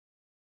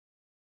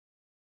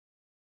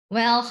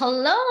Well,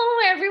 hello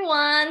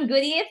everyone.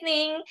 Good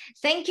evening.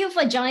 Thank you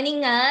for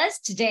joining us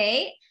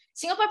today.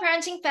 Singapore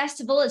Parenting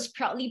Festival is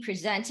proudly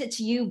presented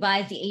to you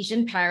by the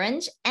Asian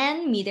Parent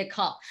and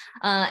MediaCorp.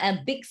 A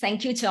big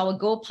thank you to our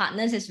Go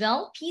partners as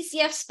well,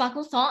 PCF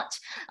Sparkle Thought,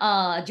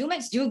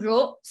 Dumex Do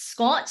Grow,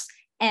 Scots,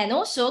 and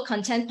also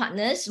content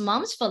partners,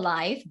 Moms for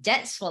Life,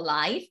 Dads for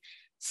Life,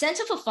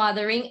 Center for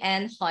Fathering,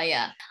 and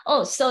Hoya.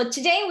 So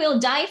today we'll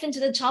dive into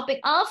the topic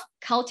of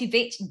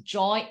Cultivate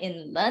Joy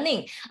in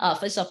Learning.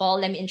 First of all,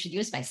 let me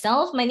introduce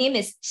myself. My name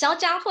is Xiao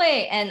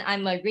Jiahui, and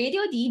I'm a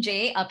radio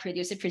DJ, a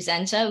producer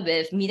presenter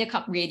with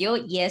MediaCorp Radio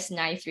Yes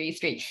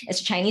 933.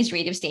 It's a Chinese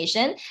radio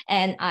station,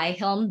 and I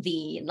helm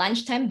the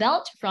lunchtime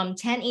belt from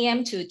 10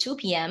 a.m. to 2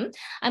 p.m.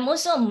 I'm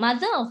also a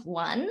mother of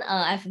one.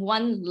 I have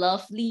one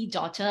lovely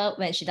daughter.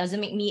 When she doesn't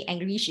make me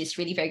angry, she's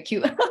really very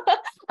cute.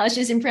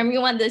 She's in primary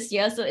 1 this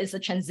year, so it's a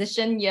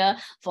transition year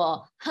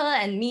for her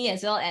and me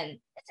as well. And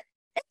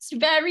it's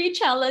very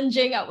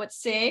challenging, I would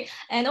say.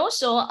 And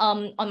also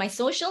on my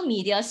social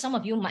media, some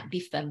of you might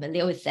be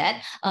familiar with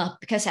that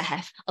because I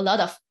have a lot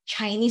of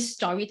Chinese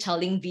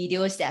storytelling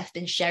videos that I've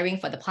been sharing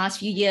for the past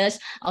few years.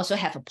 I also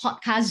have a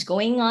podcast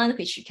going on,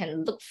 which you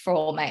can look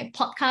for my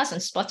podcast on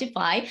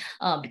Spotify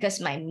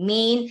because my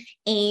main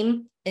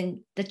aim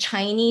in the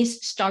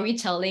Chinese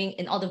storytelling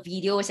in all the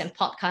videos and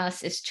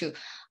podcasts is to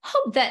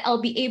hope that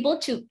I'll be able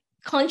to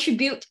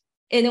contribute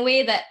in a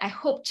way that I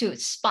hope to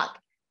spark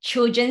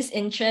children's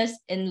interest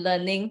in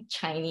learning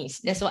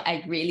Chinese. That's what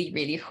I really,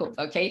 really hope,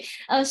 okay?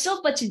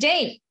 So for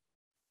today,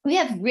 we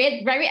have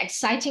very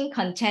exciting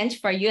content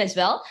for you as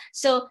well.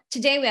 So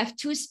today we have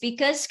two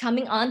speakers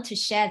coming on to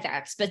share their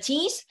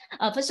expertise.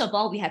 First of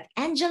all, we have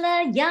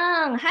Angela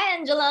Young. Hi,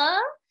 Angela.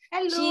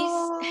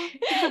 Hello.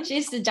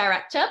 She's the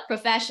Director,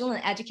 Professional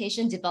and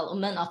Education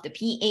Development of the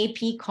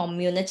PAP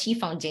Community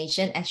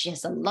Foundation, and she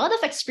has a lot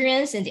of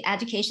experience in the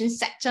education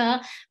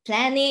sector,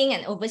 planning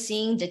and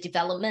overseeing the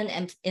development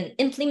and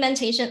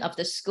implementation of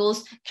the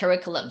school's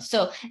curriculum.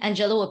 So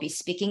Angela will be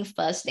speaking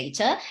first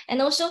later.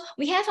 And also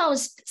we have our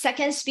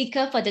second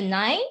speaker for the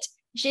night.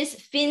 She's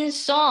Fynn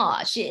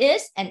Sor. She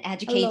is an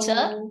educator,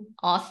 Hello.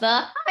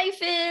 author. Hi,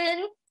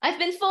 Fynn. I've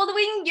been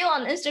following you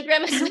on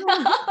Instagram as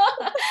well.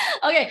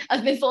 Okay,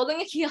 I've been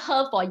following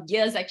her for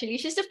years, actually.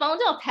 She's the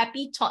founder of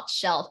Happy Tot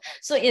Shelf.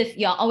 So if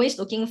you're always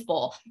looking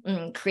for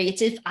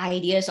creative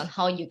ideas on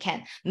how you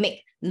can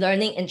make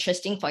learning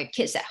interesting for your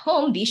kids at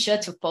home, be sure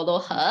to follow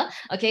her.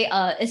 Okay,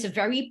 it's a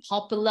very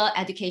popular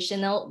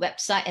educational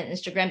website and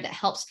Instagram that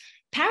helps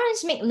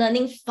parents make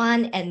learning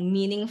fun and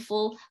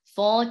meaningful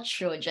for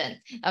children.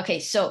 Okay,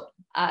 so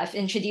I've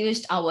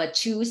introduced our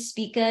two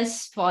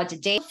speakers for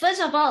today.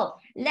 First of all,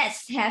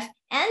 let's have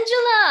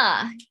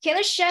Angela. Can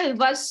you share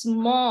with us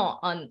more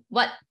on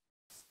what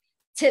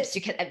tips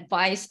you can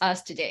advise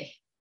us today?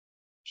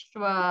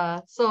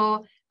 Sure.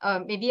 So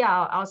maybe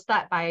I'll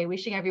start by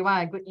wishing everyone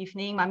a good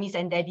evening, mummies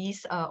and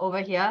daddies over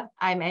here.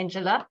 I'm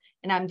Angela,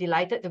 and I'm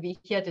delighted to be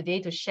here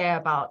today to share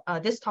about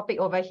this topic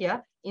over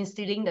here,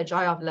 instilling the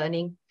joy of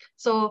learning.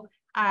 So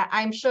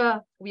I'm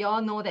sure we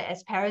all know that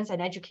as parents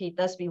and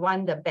educators, we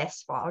want the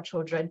best for our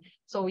children.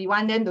 So we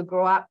want them to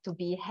grow up to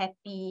be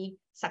happy,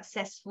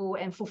 successful,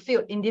 and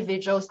fulfilled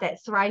individuals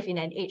that thrive in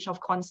an age of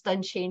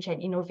constant change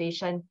and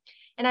innovation.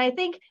 And I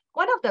think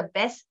one of the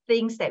best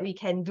things that we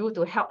can do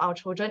to help our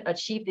children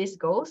achieve these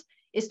goals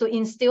is to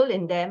instill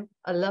in them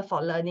a love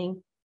for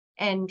learning.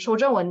 And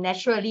children will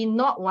naturally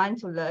not want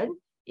to learn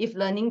if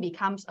learning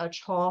becomes a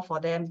chore for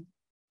them.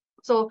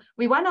 So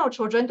we want our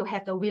children to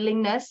have the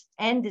willingness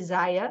and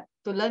desire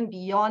to learn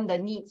beyond the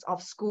needs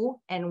of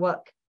school and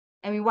work.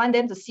 And we want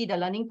them to see the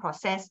learning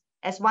process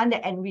as one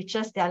that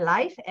enriches their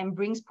life and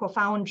brings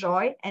profound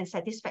joy and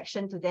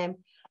satisfaction to them.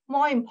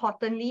 More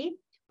importantly,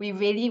 we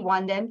really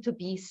want them to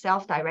be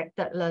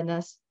self-directed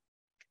learners.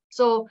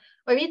 So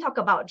when we talk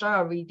about joy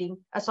of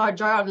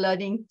joy of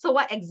learning, so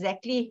what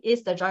exactly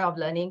is the joy of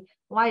learning?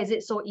 Why is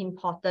it so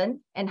important?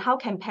 And how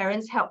can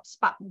parents help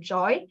spark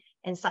joy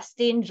and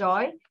sustain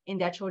joy in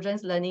their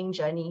children's learning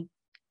journey?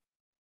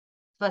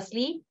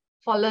 Firstly,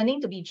 for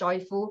learning to be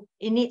joyful,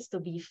 it needs to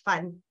be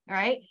fun,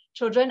 right?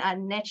 Children are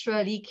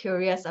naturally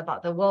curious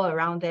about the world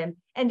around them,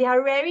 and they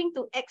are raring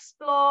to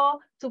explore,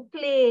 to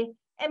play.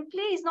 And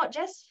play is not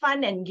just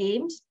fun and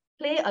games.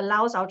 Play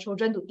allows our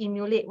children to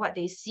emulate what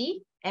they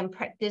see and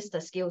practice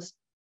the skills.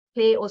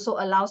 Play also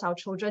allows our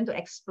children to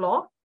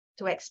explore,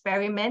 to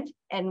experiment,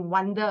 and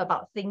wonder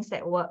about things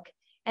that work.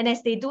 And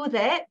as they do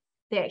that,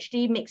 they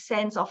actually make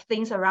sense of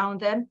things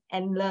around them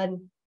and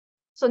learn.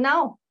 So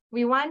now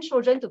we want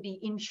children to be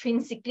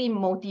intrinsically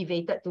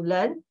motivated to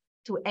learn,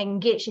 to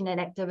engage in an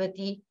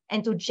activity,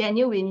 and to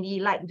genuinely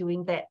like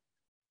doing that.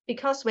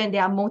 Because when they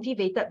are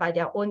motivated by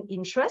their own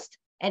interest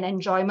and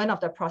enjoyment of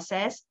the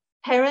process,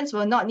 parents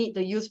will not need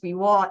to use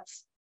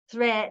rewards,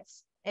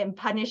 threats, and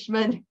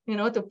punishment,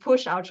 to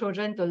push our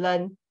children to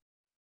learn.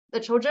 The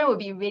children will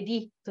be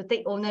ready to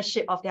take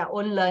ownership of their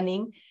own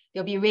learning.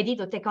 They'll be ready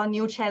to take on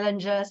new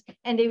challenges,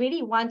 and they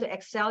really want to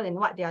excel in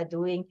what they are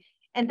doing.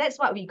 And that's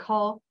what we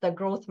call the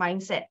growth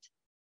mindset.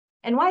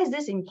 And why is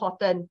this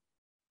important?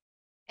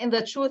 And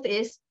the truth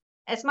is,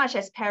 As much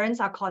as parents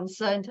are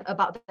concerned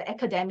about the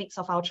academics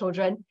of our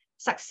children,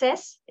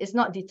 success is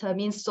not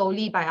determined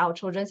solely by our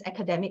children's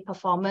academic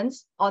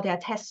performance or their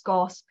test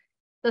scores.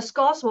 The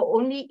scores will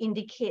only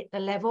indicate the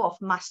level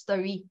of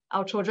mastery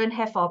our children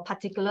have for a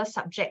particular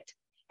subject.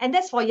 And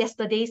that's for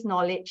yesterday's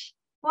knowledge.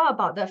 What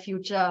about the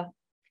future?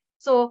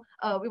 So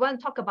we want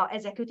to talk about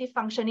executive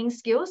functioning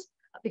skills,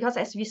 because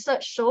as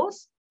research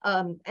shows,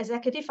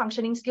 executive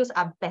functioning skills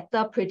are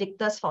better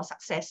predictors for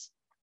success.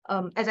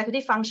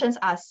 Executive functions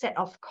are a set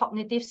of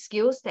cognitive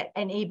skills that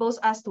enables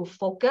us to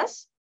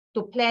focus,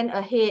 to plan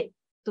ahead,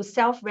 to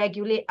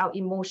self-regulate our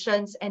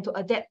emotions, and to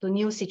adapt to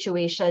new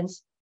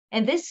situations.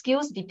 And these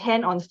skills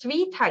depend on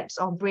 3 types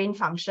of brain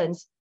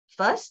functions.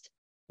 First,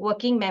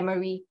 working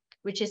memory,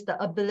 which is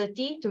the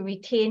ability to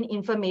retain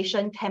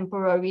information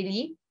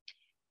temporarily.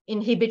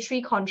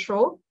 Inhibitory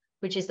control,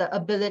 which is the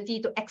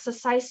ability to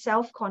exercise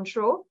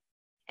self-control.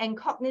 And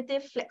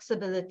cognitive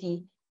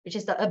flexibility, which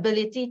is the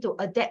ability to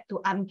adapt to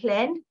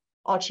unplanned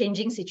or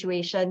changing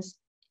situations.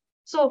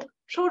 So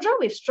children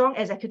with strong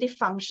executive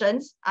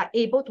functions are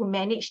able to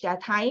manage their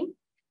time,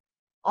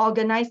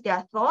 organize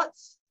their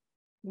thoughts,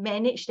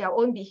 manage their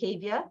own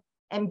behavior,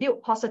 and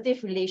build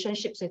positive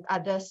relationships with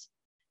others.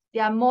 They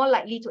are more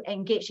likely to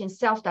engage in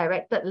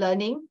self-directed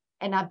learning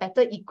and are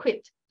better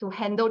equipped to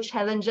handle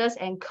challenges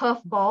and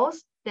curveballs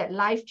that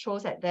life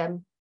throws at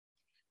them.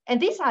 And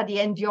these are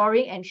the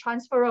enduring and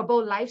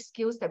transferable life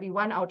skills that we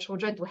want our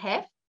children to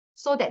have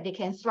so that they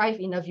can thrive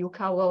in a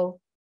VUCA world.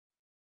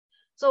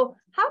 So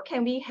how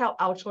can we help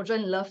our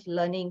children love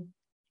learning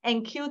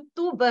and kill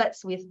 2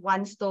 birds with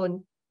 1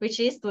 stone, which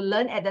is to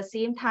learn at the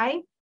same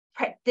time,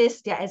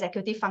 practice their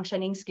executive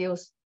functioning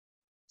skills?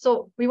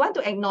 So we want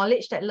to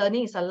acknowledge that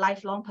learning is a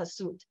lifelong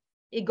pursuit.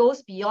 It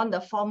goes beyond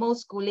the formal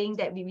schooling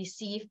that we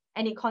receive,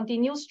 and it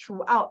continues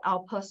throughout our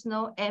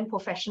personal and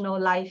professional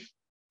life.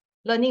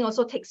 Learning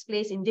also takes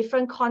place in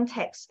different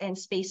contexts and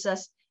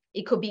spaces.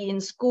 It could be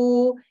in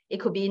school, it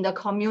could be in the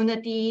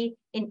community,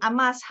 in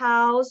Amma's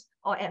house,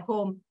 or at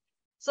home.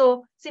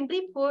 So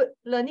simply put,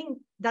 learning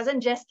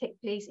doesn't just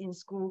take place in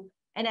school.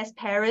 And as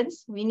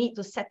parents, we need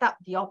to set up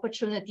the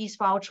opportunities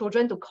for our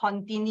children to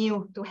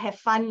continue to have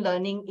fun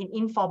learning in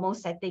informal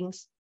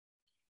settings.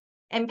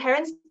 And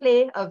parents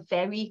play a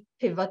very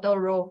pivotal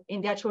role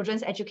in their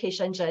children's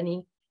education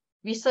journey.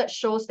 Research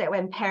shows that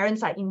when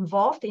parents are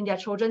involved in their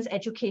children's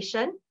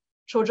education,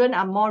 children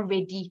are more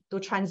ready to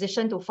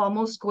transition to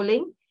formal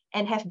schooling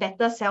and have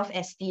better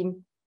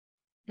self-esteem.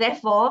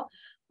 Therefore,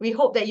 we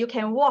hope that you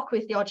can walk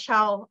with your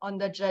child on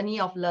the journey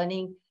of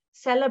learning,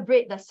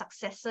 celebrate the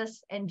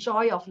successes and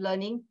joy of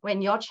learning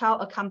when your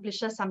child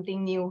accomplishes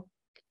something new.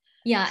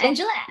 Yeah, so,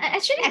 Angela,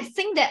 actually, I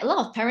think that a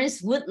lot of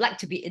parents would like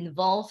to be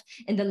involved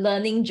in the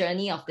learning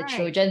journey of the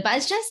children, but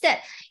it's just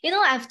that,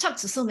 I've talked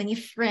to so many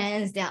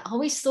friends, they're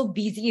always so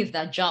busy with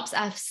their jobs.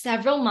 I have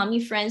several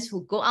mommy friends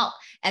who go out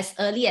as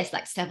early as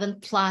like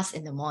 7+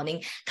 in the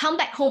morning, come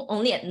back home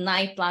only at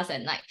 9+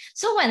 at night.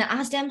 So when I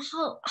ask them,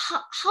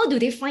 how do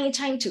they find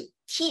time to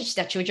teach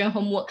their children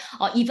homework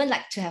or even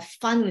like to have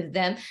fun with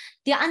them,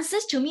 their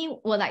answers to me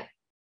were like,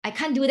 I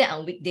can't do that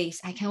on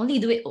weekdays. I can only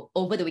do it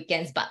over the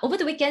weekends. But over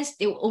the weekends,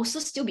 they will also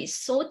still be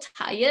so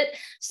tired.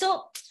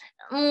 So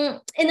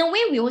in a way,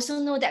 we also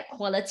know that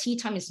quality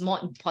time is more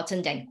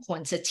important than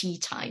quantity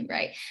time,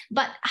 right?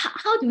 But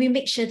how do we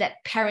make sure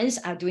that parents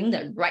are doing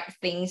the right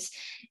things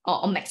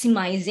or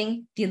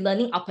maximizing the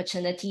learning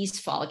opportunities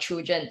for our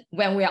children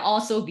when we are all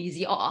so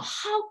busy? Or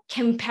how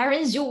can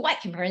parents do,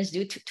 what can parents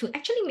do to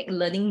actually make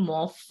learning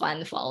more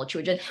fun for our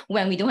children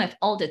when we don't have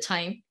all the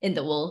time in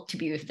the world to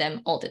be with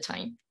them all the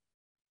time?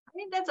 I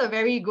think that's a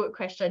very good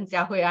question,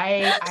 Jia Hui.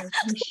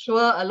 I'm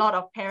sure a lot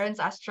of parents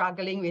are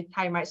struggling with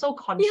time, right? So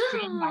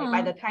constrained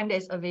by the time that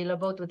is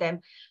available to them.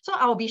 So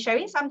I'll be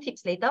sharing some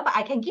tips later, but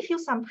I can give you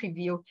some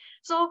preview.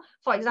 So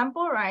for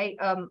example, right,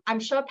 I'm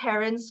sure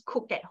parents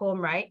cook at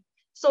home, right?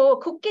 So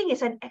cooking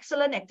is an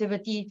excellent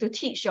activity to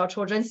teach your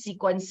children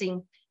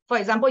sequencing. For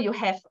example, you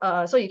have,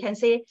 so you can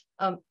say,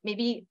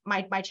 maybe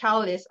my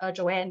child is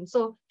Joanne.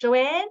 So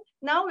Joanne,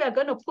 now we are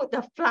going to put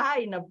the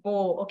flour in a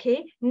bowl,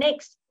 okay?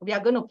 Next, we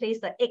are going to place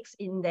the eggs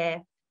in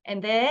there.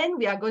 And then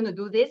we are going to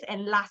do this.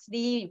 And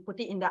lastly, you put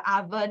it in the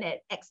oven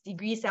at X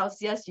degrees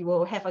Celsius, you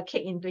will have a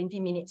cake in 20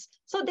 minutes.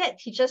 So that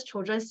teaches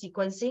children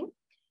sequencing.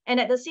 And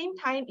at the same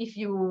time, if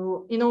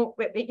you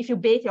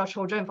bathe your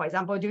children, for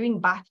example, during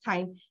bath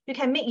time, you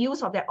can make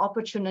use of that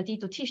opportunity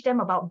to teach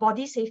them about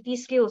body safety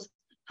skills.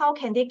 How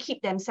can they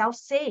keep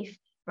themselves safe,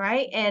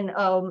 right? And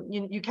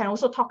you can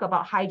also talk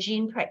about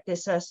hygiene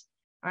practices,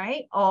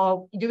 right?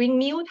 Or during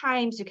meal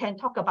times, you can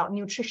talk about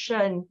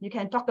nutrition, you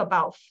can talk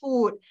about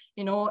food,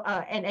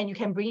 and you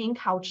can bring in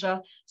culture.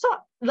 So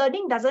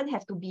learning doesn't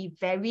have to be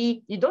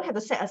you don't have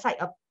to set aside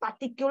a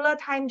particular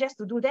time just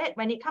to do that.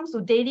 When it comes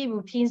to daily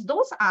routines,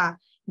 those are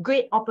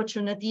great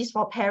opportunities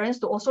for parents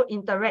to also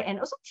interact and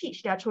also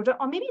teach their children,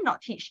 or maybe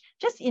not teach,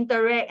 just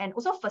interact and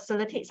also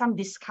facilitate some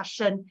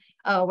discussion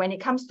when it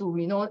comes to,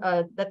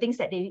 the things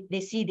that they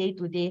see day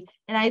to day.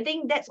 And I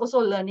think that's also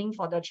learning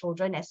for the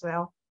children as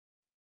well.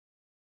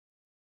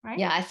 Right?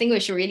 Yeah, I think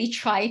we should really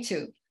try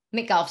to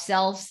make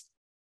ourselves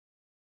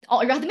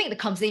or rather make the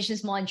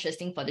conversations more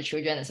interesting for the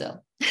children as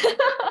well.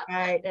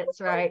 Right, that's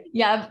right.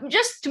 Yeah,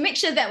 just to make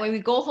sure that when we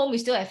go home, we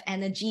still have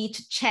energy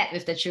to chat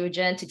with the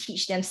children, to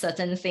teach them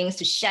certain things,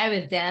 to share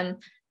with them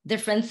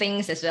different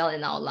things as well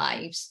in our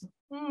lives.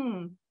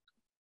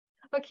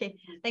 Okay,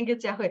 thank you,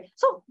 Jia Hui.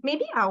 So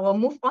maybe I will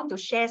move on to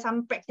share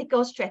some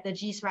practical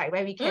strategies, right,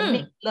 where we can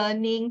make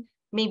learning,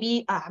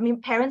 maybe,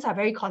 parents are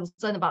very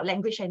concerned about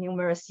language and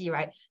numeracy,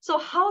 right? So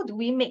how do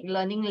we make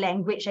learning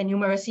language and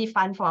numeracy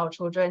fun for our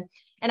children?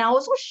 And I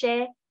also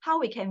share how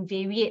we can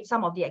variate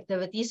some of the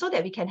activities so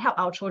that we can help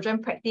our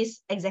children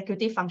practice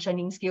executive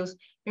functioning skills.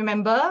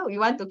 Remember, we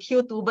want to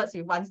kill two birds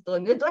with one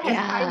stone. We don't have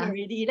time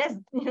already. Let's,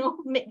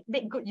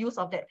 make good use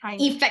of that time.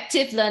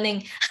 Effective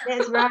learning.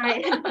 That's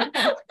right.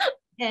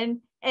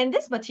 And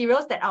these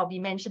materials that I'll be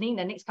mentioning in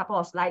the next couple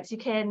of slides, you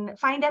can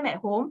find them at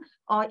home,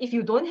 or if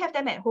you don't have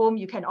them at home,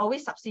 you can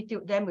always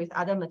substitute them with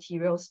other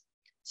materials.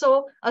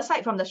 So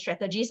aside from the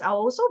strategies, I'll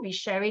also be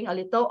sharing a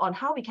little on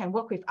how we can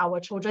work with our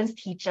children's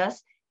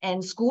teachers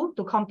and school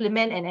to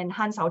complement and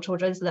enhance our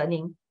children's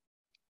learning.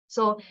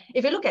 So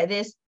if you look at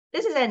this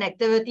is an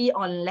activity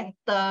on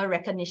letter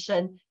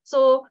recognition.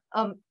 So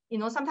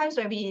sometimes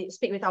when we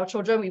speak with our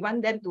children, we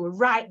want them to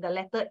write the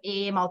letter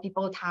A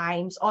multiple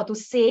times or to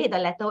say the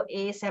letter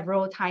A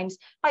several times.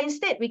 But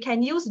instead, we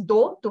can use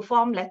do to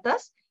form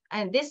letters.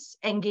 And this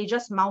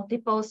engages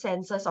multiple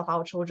senses of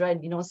our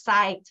children,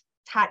 sight,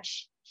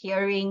 touch,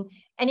 hearing,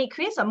 and it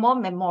creates a more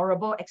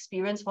memorable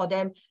experience for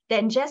them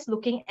than just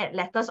looking at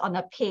letters on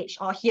a page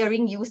or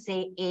hearing you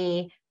say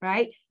A,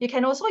 right? You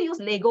can also use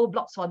Lego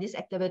blocks for these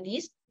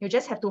activities. You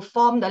just have to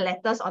form the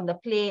letters on the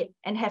plate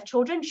and have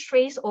children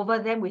trace over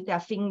them with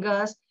their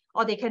fingers,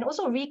 or they can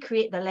also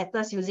recreate the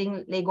letters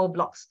using Lego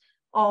blocks.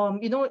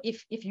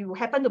 If you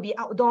happen to be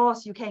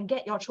outdoors, you can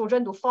get your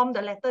children to form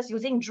the letters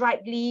using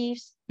dried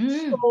leaves,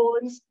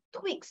 stones,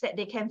 twigs that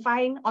they can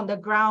find on the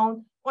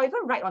ground, or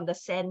even write on the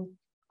sand.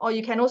 Or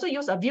you can also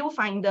use a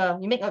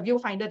viewfinder. You make a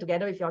viewfinder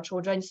together with your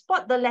children.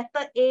 Spot the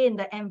letter A in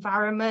the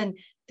environment.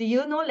 Do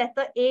you know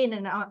letter A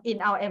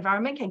in our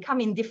environment can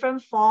come in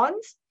different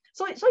fonts?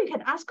 So you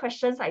can ask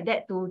questions like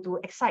that to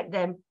excite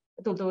them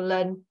to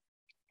learn.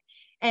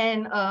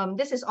 And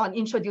this is on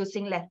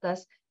introducing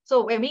letters.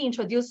 So when we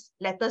introduce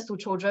letters to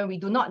children, we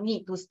do not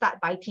need to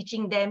start by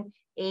teaching them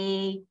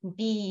A,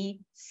 B,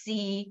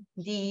 C,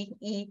 D,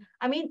 E.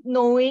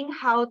 Knowing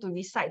how to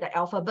recite the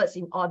alphabets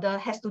in order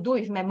has to do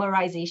with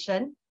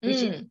memorization,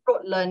 which is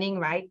rote learning,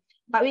 right?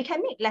 But we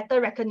can make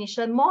letter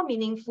recognition more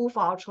meaningful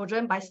for our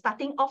children by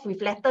starting off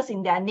with letters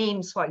in their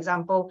names, for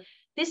example.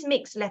 This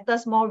makes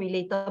letters more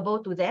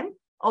relatable to them.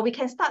 Or we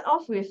can start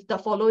off with the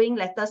following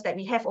letters that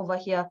we have over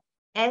here: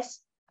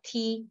 S,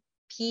 T,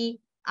 P,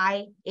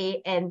 I,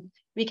 A, N.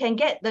 We can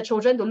get the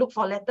children to look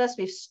for letters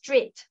with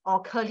straight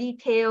or curly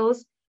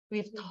tails,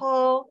 with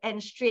tall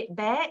and straight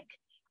back,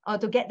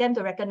 to get them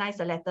to recognize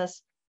the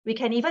letters. We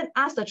can even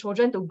ask the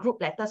children to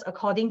group letters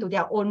according to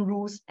their own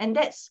rules, and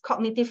that's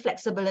cognitive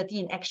flexibility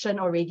in action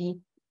already,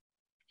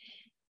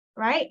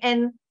 right?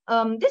 And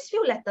these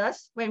few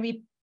letters, when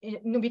we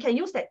can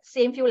use that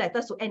same few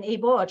letters to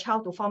enable a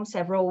child to form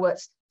several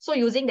words. So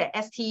using the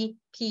S, T,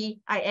 P,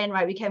 I, N,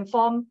 right, we can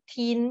form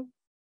teen,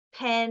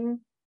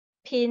 pen,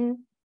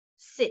 pin,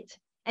 sit.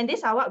 And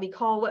these are what we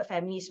call word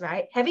families,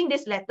 right? Having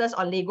these letters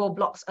on Lego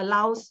blocks will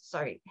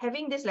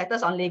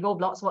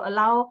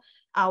allow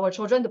our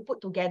children to put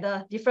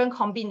together different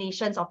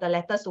combinations of the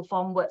letters to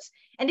form words.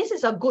 And this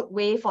is a good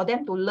way for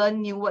them to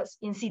learn new words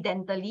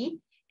incidentally,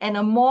 and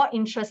a more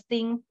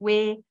interesting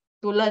way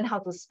to learn how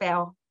to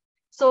spell.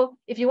 So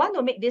if you want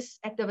to make this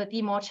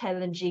activity more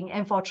challenging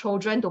and for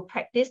children to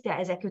practice their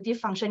executive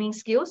functioning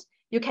skills,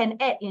 you can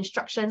add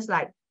instructions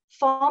like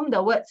form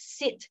the word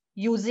sit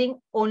using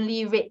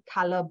only red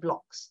color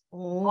blocks.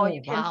 Or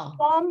you can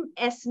form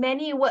as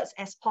many words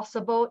as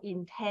possible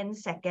in 10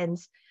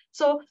 seconds.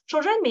 So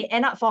children may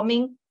end up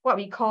forming what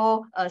we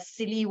call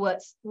silly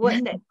words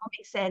that don't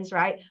make sense,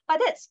 right?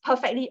 But that's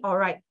perfectly all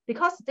right,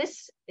 because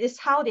this is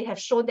how they have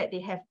shown that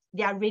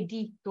they are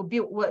ready to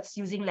build words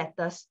using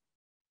letters.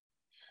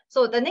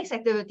 So the next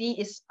activity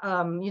is,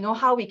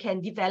 how we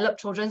can develop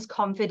children's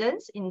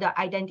confidence in the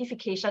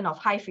identification of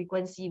high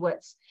frequency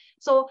words.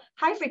 So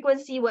high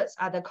frequency words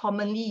are the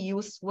commonly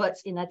used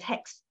words in a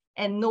text,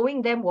 and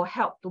knowing them will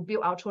help to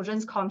build our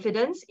children's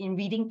confidence in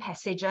reading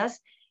passages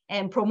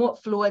and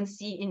promote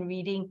fluency in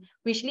reading,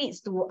 which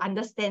leads to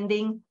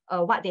understanding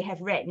what they have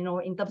read,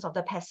 in terms of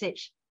the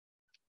passage.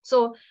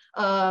 So,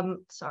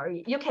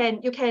 you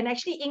can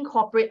actually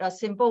incorporate a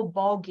simple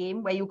ball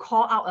game where you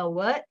call out a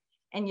word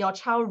and your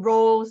child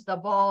rolls the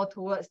ball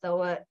towards the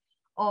word.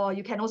 Or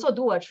you can also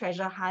do a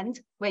treasure hunt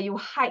where you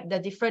hide the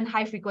different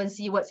high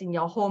frequency words in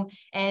your home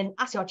and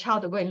ask your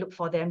child to go and look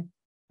for them,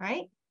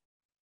 right?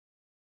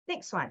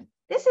 Next one.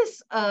 This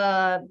is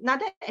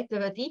another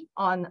activity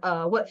on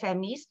word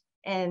families.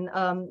 And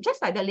just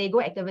like the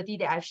Lego activity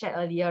that I've shared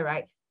earlier,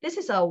 right? This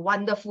is a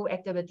wonderful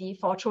activity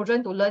for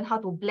children to learn how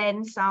to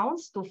blend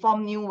sounds, to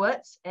form new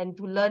words, and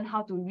to learn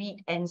how to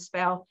read and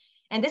spell.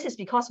 And this is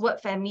because word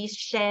families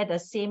share the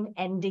same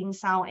ending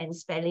sound and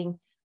spelling.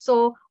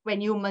 So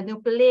when you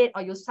manipulate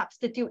or you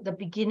substitute the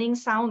beginning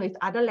sound with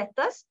other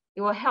letters,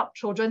 it will help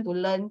children to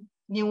learn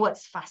new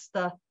words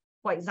faster.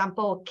 For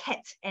example,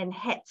 cat and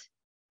hat,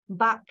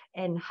 buck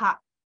and hug,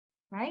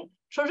 right?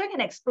 Children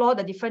can explore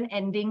the different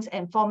endings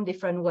and form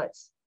different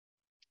words.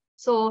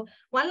 So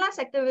one last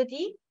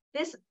activity,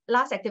 this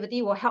last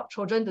activity will help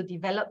children to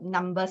develop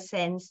number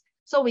sense.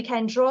 So we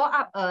can draw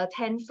up a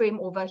 10 frame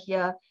over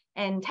here,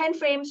 and 10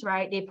 frames,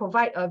 right, they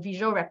provide a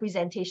visual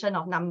representation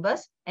of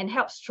numbers and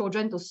helps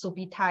children to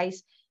subitize.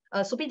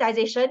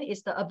 Subitization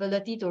is the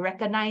ability to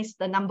recognize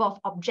the number of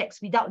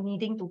objects without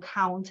needing to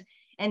count.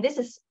 And this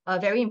is a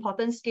very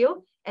important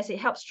skill as it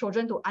helps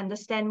children to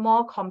understand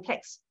more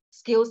complex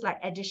skills like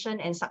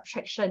addition and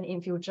subtraction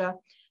in future.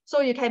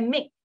 So you can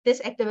make this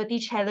activity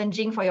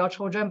challenging for your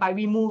children by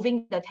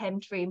removing the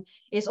 10 frame.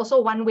 Is also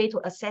one way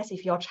to assess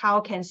if your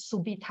child can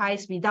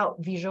subitize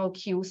without visual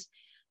cues.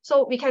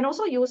 So we can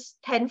also use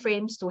 10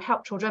 frames to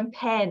help children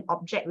pair an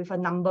object with a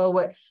number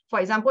word.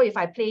 For example, if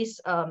I place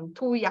 2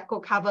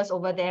 Yakult covers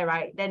over there,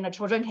 right, then the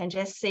children can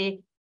just say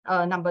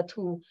number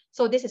 2.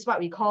 So this is what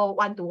we call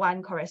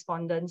one-to-one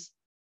correspondence.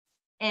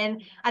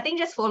 And I think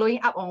just following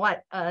up on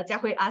what Jia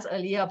Hui asked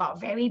earlier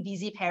about very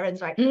busy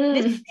parents, right?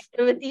 These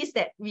activities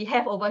that we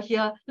have over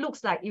here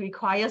looks like it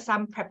requires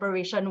some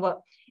preparation work.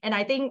 And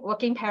I think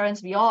working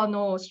parents, we all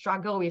know,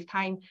 struggle with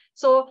time.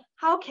 So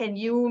how can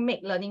you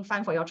make learning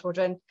fun for your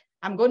children?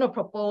 I'm going to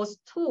propose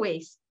 2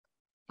 ways.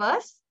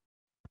 First,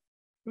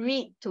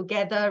 read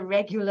together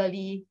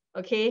regularly,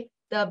 okay?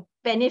 The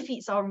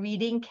benefits of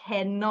reading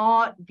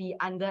cannot be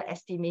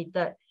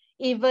underestimated,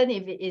 even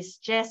if it is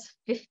just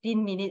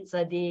 15 minutes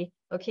a day,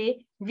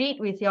 okay? Read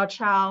with your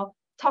child,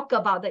 talk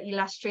about the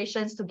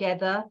illustrations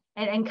together,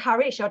 and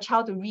encourage your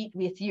child to read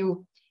with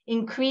you.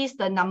 Increase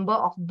the number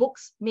of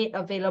books made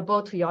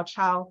available to your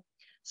child.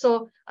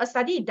 So a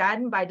study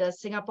done by the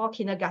Singapore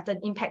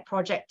Kindergarten Impact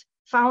Project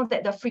found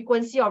that the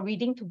frequency of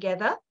reading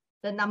together,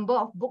 the number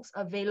of books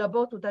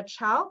available to the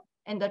child,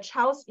 and the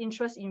child's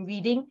interest in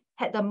reading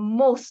had the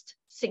most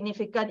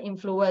significant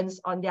influence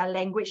on their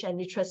language and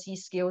literacy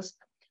skills.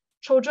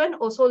 Children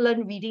also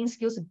learn reading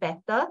skills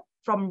better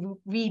from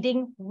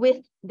reading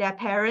with their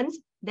parents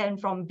than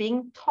from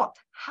being taught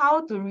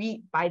how to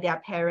read by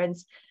their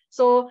parents.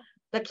 So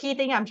the key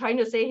thing I'm trying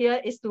to say here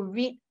is to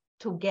read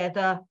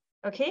together,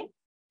 okay?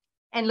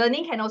 And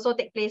learning can also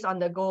take place on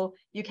the go.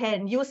 You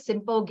can use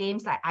simple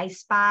games like I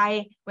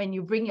Spy when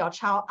you bring your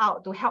child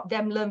out to help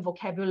them learn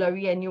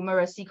vocabulary and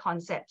numeracy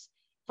concepts.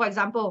 For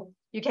example,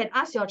 you can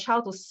ask your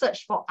child to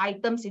search for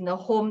items in the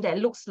home that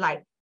looks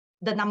like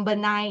the number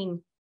 9.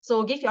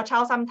 So give your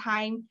child some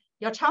time.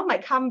 Your child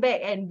might come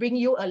back and bring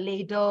you a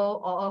ladle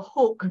or a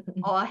hook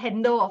or a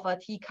handle of a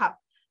teacup.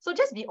 So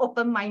just be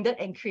open-minded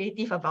and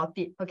creative about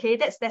it, okay?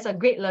 That's a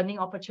great learning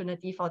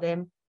opportunity for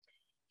them.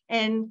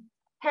 And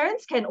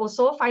parents can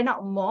also find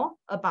out more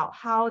about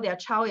how their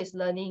child is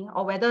learning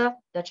or whether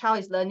the child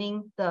is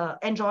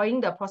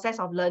enjoying the process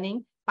of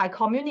learning by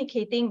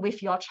communicating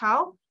with your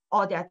child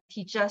or their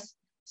teachers.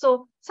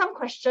 So some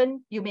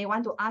question you may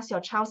want to ask your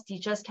child's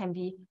teachers can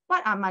be,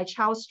 what are my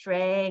child's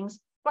strengths?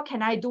 What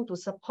can I do to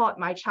support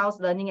my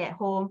child's learning at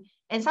home?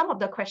 And some of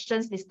the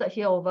questions listed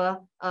here over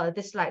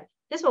this slide.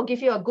 This will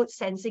give you a good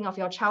sensing of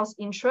your child's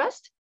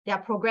interest, their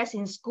progress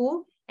in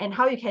school, and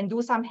how you can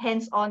do some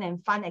hands-on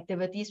and fun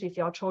activities with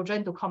your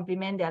children to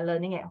complement their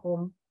learning at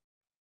home,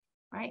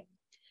 right?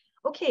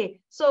 Okay,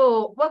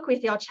 so work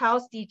with your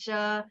child's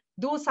teacher,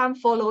 do some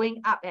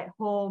following up at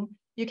home.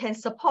 You can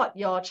support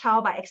your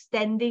child by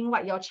extending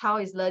what your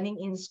child is learning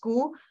in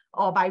school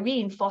or by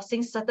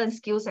reinforcing certain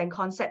skills and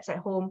concepts at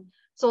home.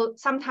 So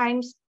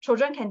sometimes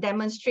children can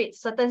demonstrate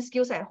certain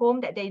skills at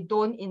home that they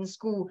don't in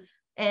school.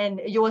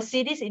 And you will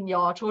see this in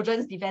your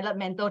children's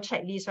developmental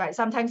checklist, right?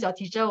 Sometimes your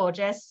teacher will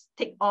just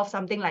tick off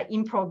something like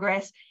in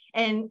progress.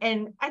 And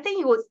I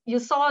think you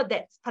saw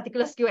that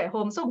particular skill at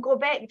home. So go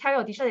back, tell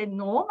your teacher that,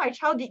 no, my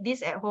child did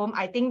this at home.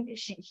 I think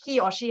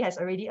he or she has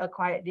already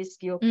acquired this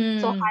skill.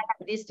 So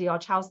highlight this to your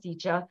child's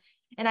teacher.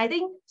 And I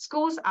think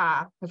schools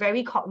are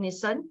very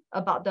cognizant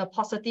about the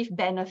positive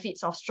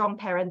benefits of strong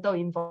parental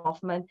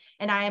involvement.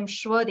 And I am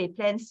sure they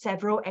plan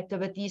several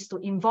activities to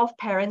involve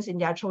parents in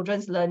their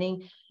children's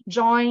learning.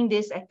 Join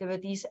these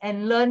activities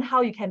and learn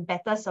how you can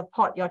better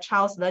support your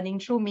child's learning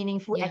through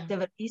meaningful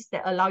activities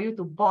that allow you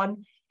to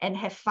bond and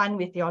have fun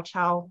with your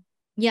child.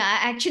 Yeah,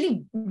 I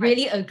actually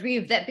really agree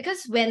with that,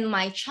 because when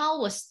my child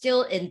was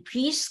still in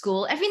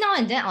preschool, every now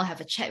and then I'll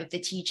have a chat with the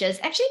teachers.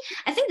 Actually,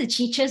 I think the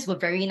teachers were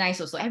very nice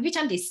also. Every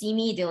time they see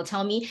me, they will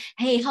tell me,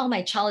 hey, how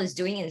my child is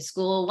doing in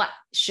school, what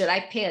should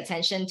I pay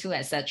attention to,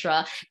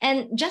 etc.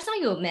 And just now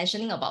you were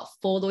mentioning about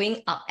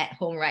following up at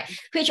home, right?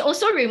 Which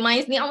also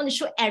reminds me, I want to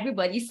show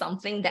everybody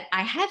something that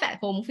I have at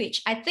home,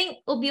 which I think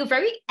will be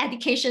very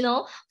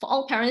educational for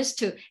all parents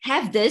to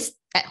have this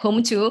at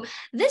home too.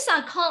 These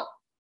are called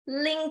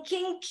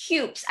linking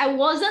cubes. I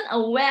wasn't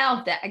aware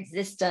of their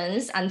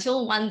existence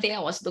until one day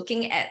I was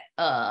looking at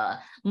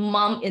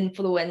mom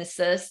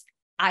influencers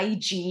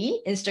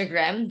IG,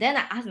 Instagram. Then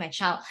I asked my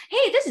child,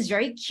 hey, this is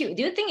very cute.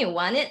 Do you think you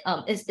want it?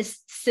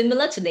 It's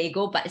similar to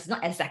Lego, but it's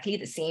not exactly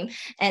the same.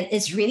 And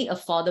it's really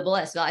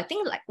affordable as well. I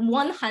think like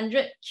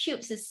 100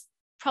 cubes is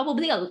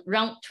probably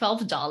around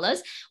 $12.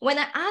 When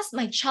I asked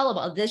my child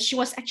about this, she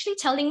was actually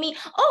telling me,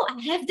 oh,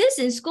 I have this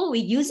in school. We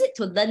use it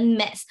to learn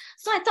maths.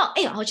 So I thought,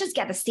 hey, I'll just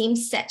get the same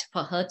set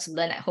for her to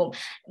learn at home.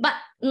 But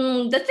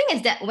the thing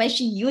is that when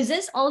she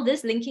uses all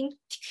these linking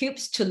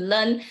cubes to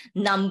learn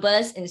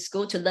numbers in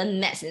school, to learn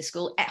maths in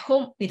school, at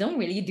home, we don't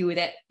really do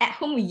that. At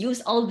home, we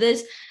use all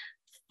this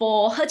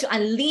for her to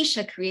unleash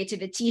her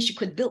creativity. She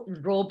could build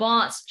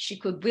robots. She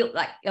could build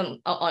like,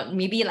 or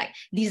maybe like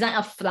design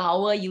a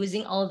flower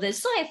using all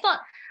this. So I thought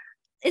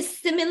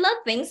it's similar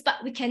things, but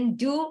we can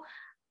do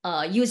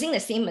using the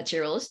same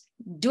materials,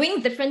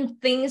 doing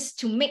different things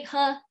to make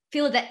her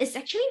feel that it's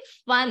actually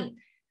fun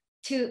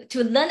to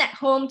learn at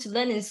home, to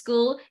learn in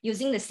school,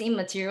 using the same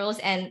materials.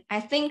 And I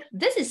think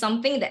this is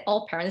something that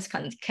all parents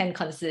can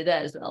consider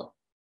as well.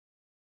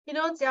 You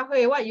know, Jia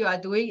Hui, what you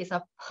are doing is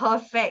a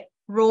perfect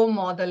role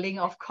modeling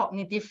of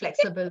cognitive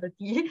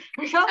flexibility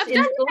because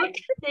in school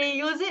they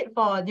use it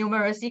for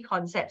numeracy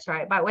concepts,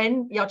 right? But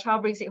when your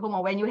child brings it home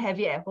or when you have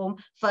it at home,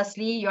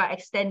 firstly, you are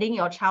extending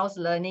your child's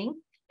learning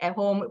at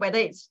home, whether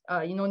it's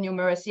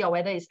numeracy or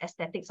whether it's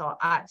aesthetics or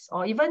arts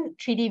or even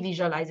 3D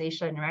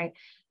visualization, right?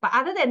 But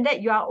other than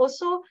that, you are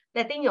also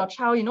letting your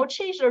child,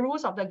 change the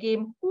rules of the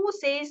game. Who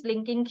says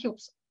linking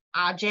cubes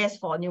are just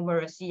for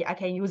numeracy? I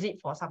can use it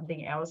for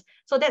something else.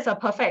 So that's a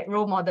perfect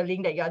role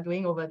modeling that you are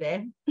doing over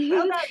there.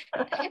 Well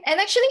done. And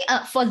actually,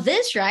 for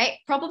this, right,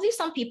 probably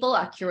some people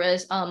are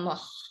curious, how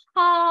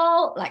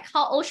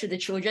old should the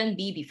children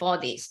be before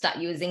they start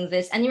using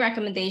this? Any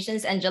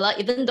recommendations, Angela?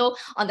 Even though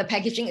on the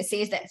packaging it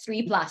says that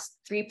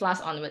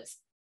 3+ onwards.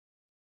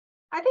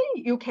 I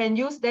think you can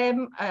use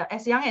them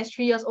as young as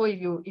 3 years old.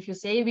 If you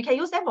say, we can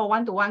use them for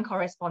one-to-one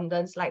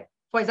correspondence. Like,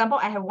 for example,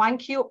 I have 1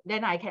 cube,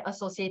 then I can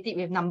associate it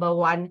with number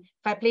 1. If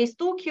I place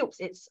 2 cubes,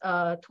 it's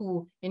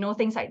 2,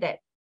 things like that.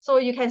 So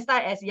you can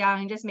start as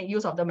young, just make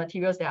use of the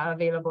materials that are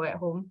available at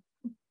home.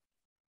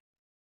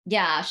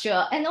 Yeah,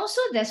 sure. And also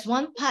there's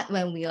one part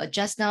when we were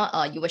just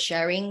now, you were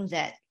sharing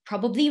that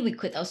probably we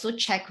could also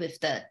check with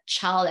the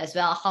child as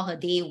well, how her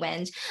day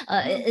went.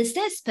 Is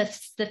there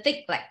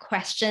specific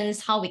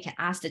questions how we can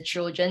ask the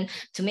children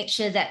to make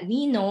sure that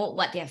we know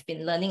what they have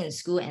been learning in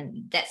school,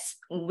 and that's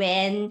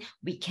when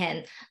we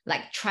can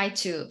try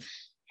to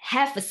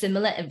have a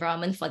similar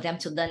environment for them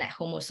to learn at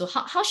home also?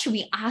 How should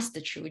we ask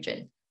the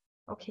children?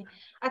 Okay,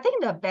 I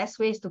think the best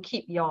way is to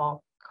keep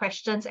your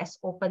questions as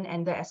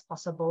open-ended as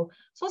possible.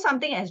 So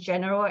something as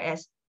general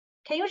as,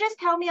 can you just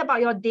tell me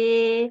about your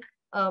day?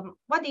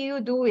 What do you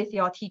do with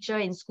your teacher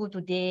in school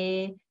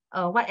today?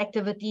 What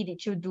activity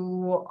did you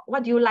do?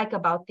 What do you like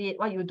about it?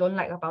 What you don't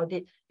like about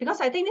it?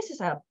 Because I think this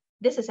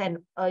is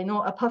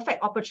a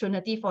perfect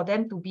opportunity for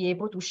them to be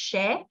able to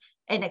share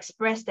and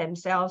express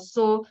themselves.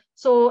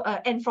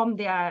 And from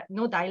their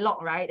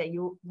dialogue, right,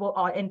 that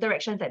or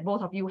interactions that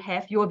both of you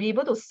have, you will be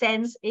able to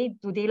sense,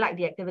 do they like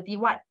the activity,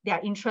 what their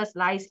interest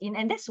lies in,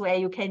 and that's where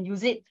you can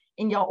use it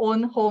in your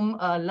own home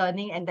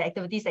learning and the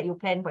activities that you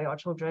plan for your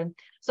children.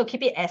 So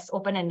keep it as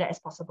open-ended as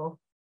possible.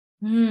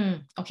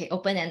 Okay,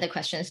 open-ended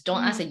questions.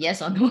 Don't ask a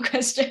yes or no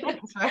question.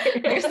 Right.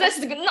 Because that's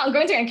not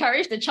going to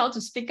encourage the child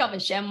to speak up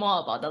and share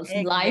more about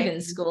the life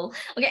in school.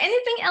 Okay,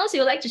 anything else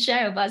you would like to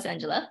share with us,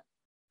 Angela?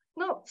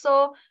 No,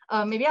 so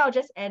maybe I'll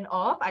just end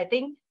off. I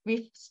think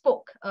we've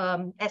spoke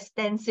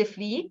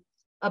extensively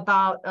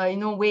about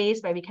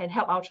ways where we can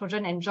help our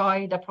children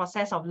enjoy the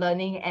process of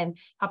learning and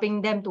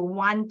helping them to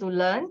want to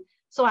learn.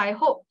 So I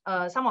hope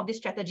some of these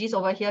strategies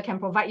over here can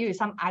provide you with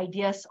some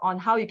ideas on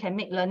how you can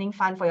make learning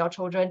fun for your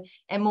children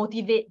and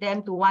motivate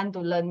them to want to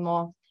learn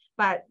more.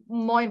 But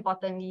more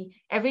importantly,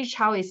 every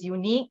child is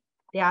unique.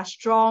 They are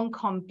strong,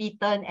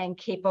 competent, and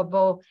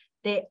capable.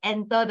 They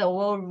enter the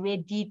world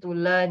ready to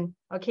learn,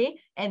 okay?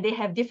 And they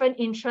have different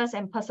interests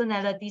and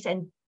personalities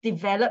and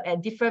develop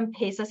at different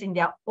paces in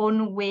their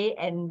own way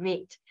and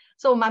rate.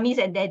 So mummies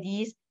and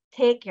daddies,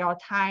 take your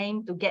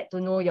time to get to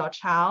know your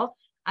child,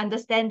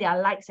 understand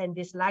their likes and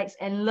dislikes,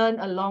 and learn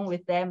along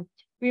with them.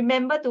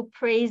 Remember to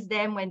praise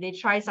them when they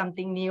try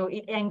something new.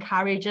 It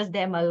encourages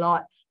them a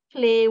lot.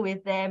 Play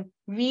with them,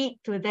 read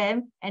to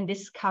them, and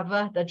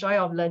discover the joy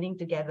of learning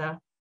together.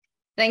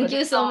 Thank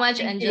you so much,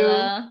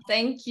 Angela.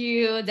 Thank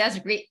you. That's a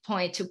great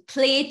point, to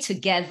play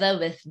together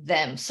with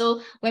them.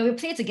 So when we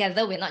play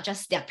together, we're not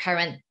just their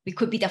parent. We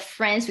could be their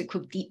friends. We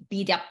could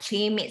be their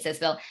playmates as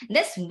well.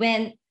 That's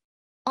when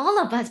all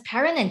of us,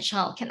 parent and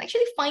child, can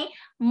actually find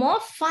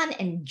more fun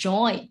and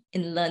joy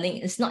in learning.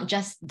 It's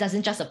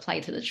doesn't just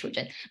apply to the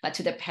children, but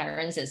to the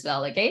parents as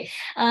well. Okay.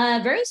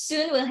 Very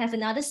soon we'll have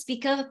another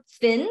speaker,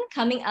 Fynn,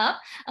 coming up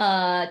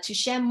to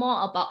share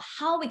more about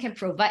how we can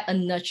provide a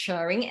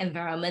nurturing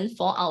environment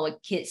for our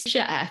kids.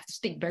 Sure, I have to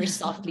speak very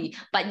softly,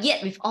 but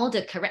yet with all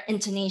the correct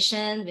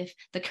intonation, with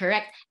the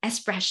correct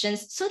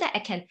expressions, so that I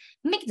can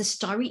make the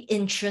story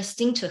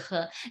interesting to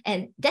her.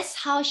 And that's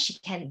how she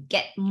can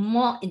get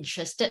more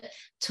interested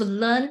to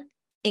learn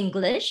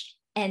English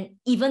and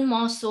even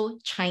more so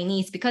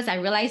Chinese, because I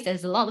realized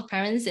there's a lot of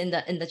parents in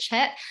the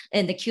chat,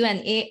 in the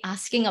Q&A,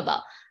 asking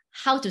about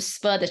how to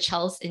spur the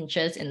child's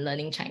interest in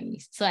learning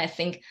Chinese. So I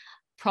think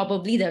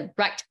probably the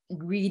right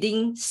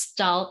reading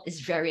style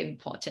is very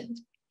important.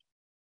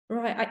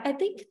 Right. I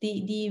think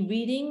the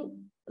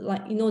reading,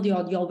 like, you know,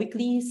 your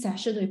weekly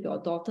session with your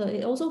daughter,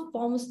 it also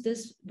forms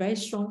this very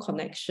strong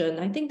connection.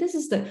 I think this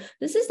is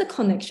the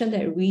connection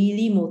that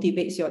really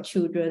motivates your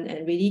children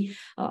and really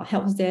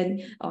helps them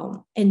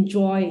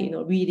enjoy, you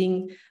know,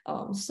 reading.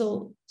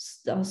 So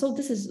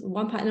this is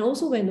one part. And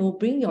also, when you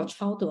bring your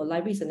child to a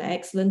library is an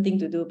excellent thing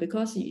to do,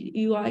 because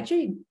you are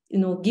actually, you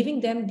know,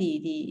 giving them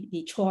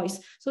the choice,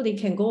 so they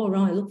can go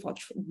around and look for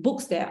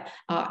books that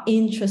are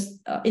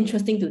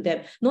interesting to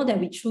them, not that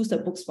we choose the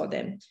books for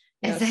them.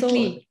 Yeah,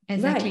 exactly.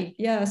 Right.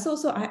 Yeah. So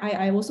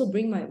I also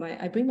bring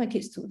my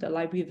kids to the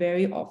library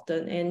very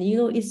often, and you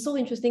know, it's so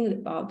interesting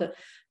about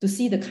to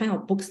see the kind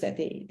of books that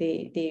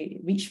they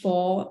reach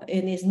for,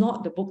 and it's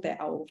not the book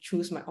that I will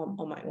choose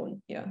on my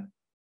own. Yeah.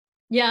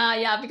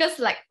 Yeah, because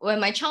like when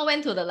my child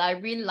went to the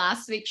library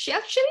last week, she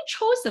actually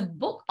chose a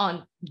book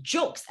on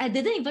jokes. I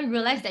didn't even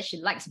realize that she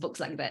likes books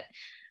like that.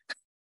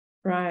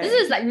 Right. This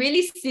is like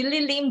really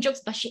silly, lame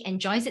jokes, but she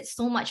enjoys it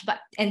so much.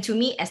 And to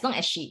me, as long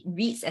as she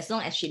reads, as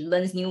long as she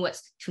learns new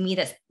words, to me,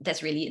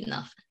 that's really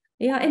enough.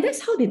 Yeah, and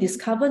that's how they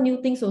discover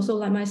new things also.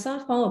 Like my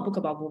son found a book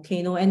about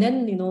volcano, and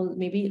then, you know,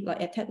 maybe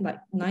like at 10, like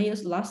 9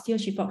 years last year,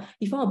 he found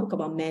a book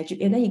about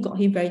magic, and then he got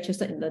him very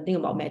interested in learning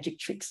about magic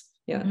tricks.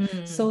 Yeah.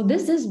 So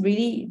this is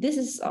really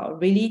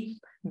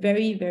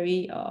very,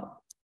 very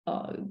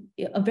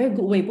a very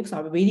good way. Books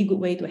are a really good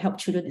way to help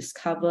children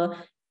discover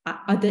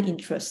other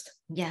interests.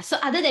 Yeah. So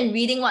other than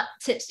reading, what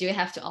tips do you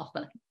have to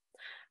offer?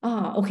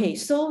 Okay.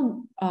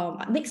 So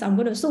next so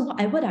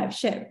what I've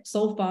shared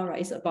so far,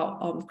 right, is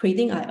about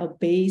creating a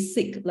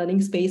basic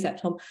learning space at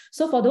home.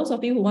 So for those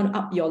of you who want to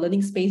up your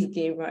learning space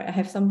game, right, I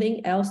have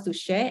something else to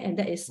share, and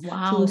that is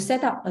to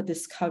set up a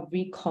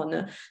discovery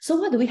corner. So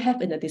what do we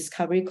have in the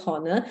discovery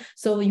corner?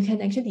 So you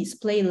can actually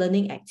display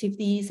learning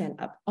activities and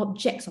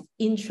objects of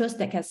interest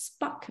that can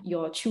spark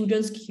your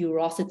children's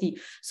curiosity.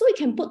 So you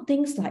can put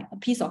things like a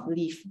piece of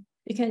leaf.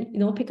 You can, you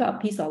know, pick up a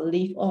piece of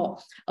leaf, or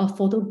a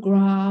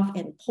photograph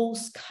and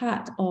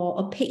postcard, or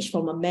a page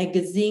from a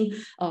magazine,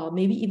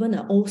 maybe even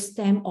an old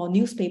stamp or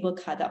newspaper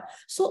cutout.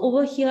 So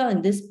over here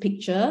in this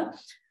picture,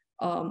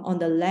 on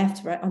the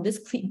left, right, on this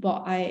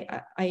clipboard,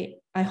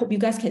 I hope you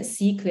guys can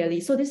see clearly.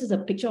 So this is a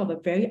picture of a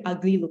very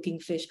ugly looking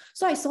fish.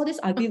 So I saw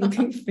this ugly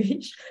looking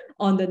fish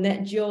on the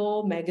Nat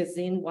Geo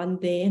magazine one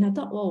day, and I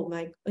thought, oh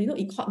my, you know,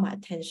 it caught my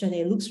attention.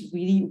 It looks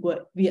really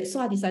weird.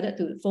 So I decided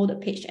to fold the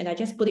page, and I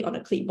just put it on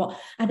a clipboard,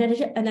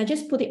 and I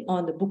just put it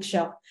on the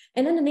bookshelf.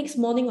 And then the next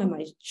morning, when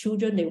my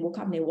children, they woke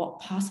up and they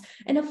walked past,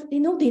 and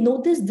you know, they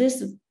noticed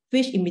this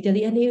fish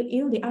immediately, and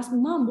they ask,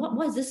 Mom,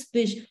 what is this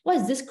fish? What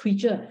is this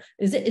creature?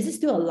 Is it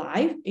still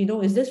alive? You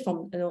know, is this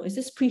from, you know, is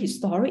this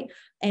prehistoric?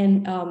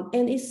 And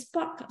it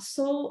sparked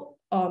so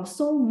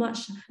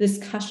much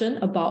discussion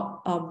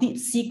about deep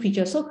sea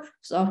creatures.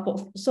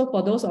 So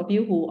for those of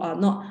you who are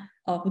not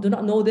who do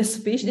not know this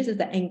fish, this is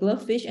the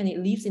anglerfish, and it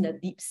lives in the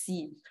deep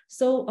sea.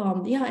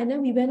 So yeah, and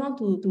then we went on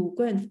to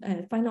go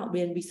and find out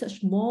and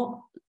research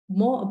more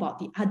about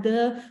the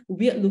other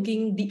weird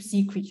looking deep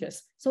sea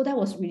creatures. So that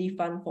was really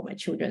fun for my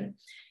children.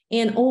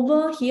 And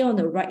over here on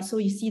the right, so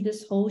you see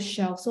this whole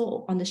shelf.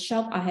 So on the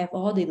shelf, I have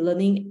all the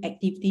learning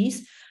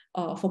activities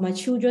for my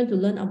children to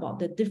learn about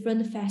the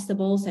different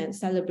festivals and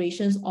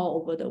celebrations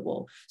all over the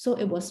world. So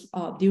it was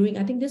I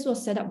think this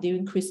was set up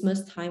during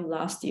Christmas time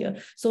last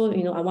year. So,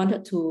 you know, I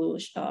wanted to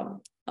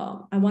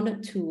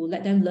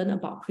let them learn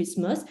about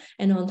Christmas,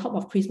 and on top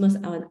of Christmas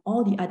and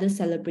all the other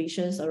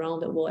celebrations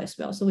around the world as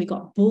well. So we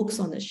got books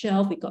on the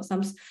shelf, we got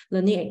some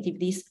learning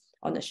activities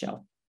on the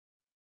shelf.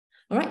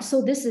 All right,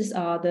 so this is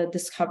the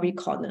discovery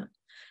corner.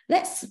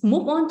 Let's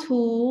move on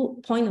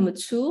to point number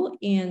 2,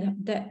 and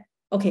that,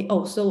 okay,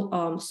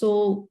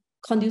 so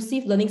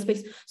conducive learning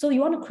space. So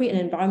you want to create an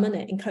environment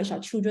that encourages our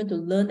children to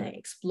learn and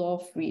explore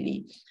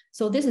freely.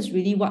 So this is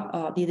really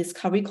what the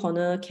discovery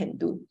corner can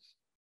do.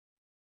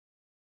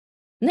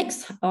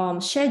 Next,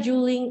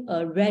 scheduling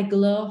a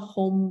regular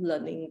home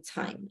learning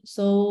time.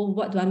 So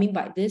what do I mean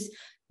by this?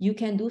 You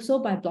can do so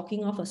by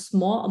blocking off a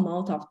small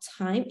amount of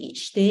time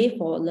each day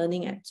for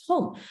learning at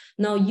home.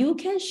 Now, you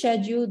can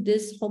schedule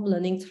this home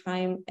learning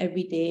time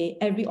every day,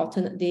 every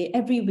alternate day,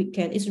 every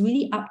weekend. It's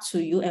really up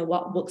to you and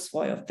what works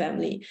for your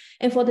family.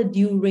 And for the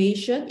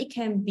duration, it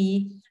can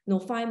be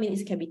 5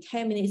 minutes, it can be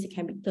 10 minutes, it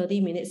can be 30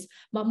 minutes.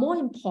 But more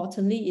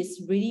importantly, it's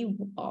really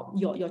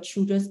your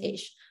children's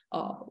age.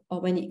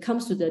 When it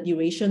comes to the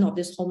duration of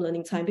this home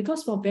learning time,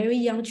 because for very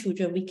young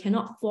children, we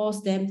cannot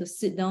force them to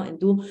sit down and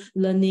do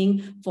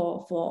learning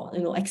for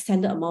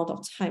extended amount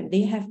of time.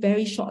 They have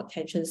very short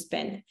attention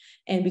span,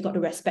 and we got to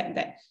respect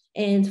that.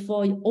 And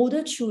for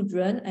older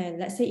children, and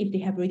let's say if they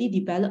have already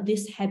developed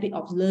this habit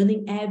of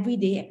learning every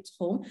day at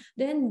home,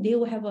 then they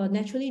will have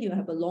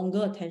a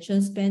longer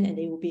attention span, and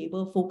they will be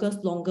able to focus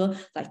longer,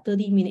 like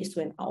 30 minutes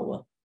to an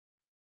hour.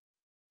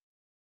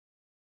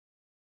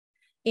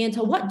 And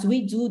what do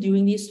we do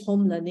during this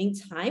home learning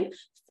time?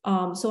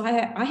 So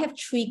I have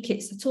 3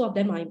 kids. 2 of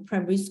them are in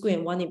primary school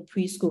and 1 in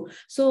preschool.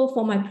 So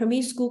for my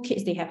primary school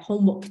kids, they have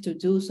homework to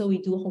do. So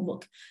we do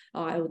homework.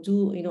 I'll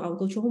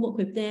go through homework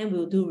with them.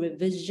 We'll do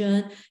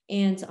revision.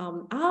 And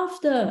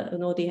after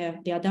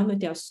they are done with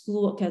their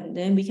schoolwork, and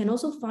then we can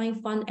also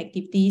find fun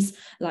activities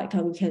like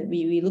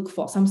we look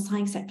for some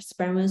science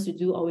experiments to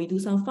do, or we do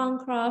some fun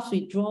crafts.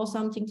 We draw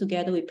something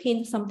together. We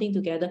paint something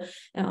together.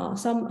 And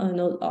some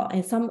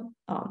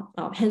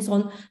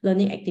hands-on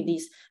learning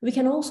activities. We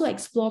can also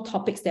explore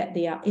topics that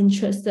they are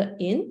interested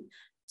in.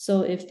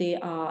 So if they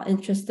are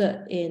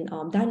interested in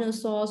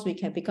dinosaurs, we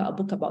can pick up a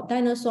book about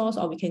dinosaurs,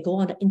 or we can go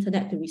on the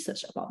internet to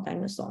research about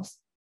dinosaurs.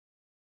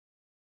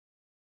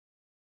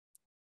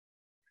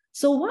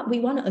 So what we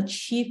want to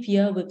achieve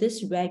here with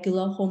this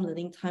regular home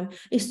learning time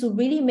is to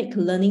really make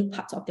learning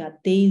part of their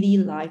daily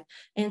life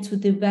and to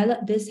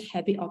develop this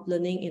habit of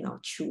learning in our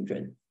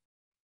children.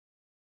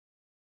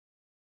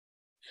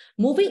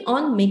 Moving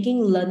on,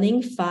 making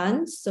learning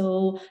fun.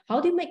 So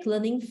how do you make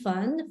learning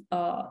fun?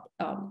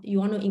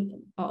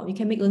 You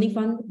can make learning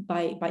fun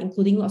by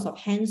including lots of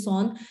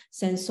hands-on,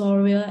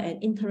 sensorial,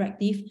 and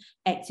interactive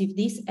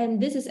activities. And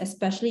this is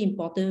especially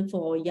important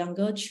for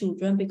younger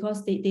children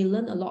because they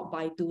learn a lot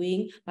by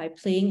doing, by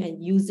playing,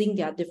 and using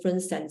their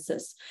different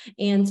senses.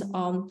 And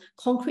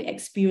concrete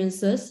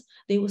experiences,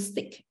 they will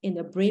stick in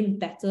the brain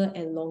better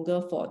and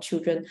longer for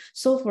children.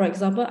 So for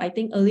example, I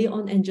think earlier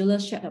on, Angela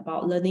shared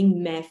about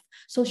learning math.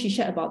 So she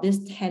shared about this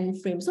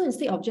 10 frames. So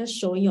instead of just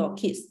showing your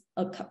kids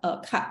a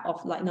card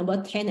of like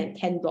number 10 and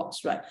 10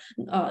 dots, right?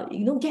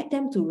 Get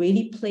them to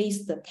really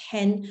place the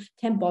 10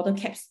 bottle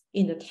caps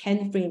in the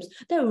 10 frames.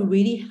 That will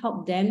really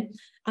help them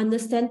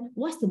understand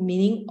what's the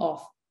meaning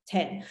of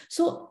 10.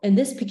 So in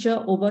this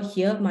picture over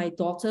here, my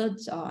daughter,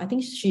 I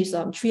think she's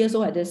 3 years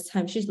old at this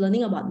time. She's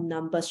learning about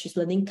numbers. She's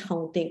learning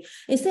counting.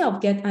 Instead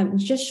of I'm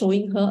just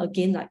showing her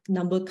again like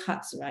number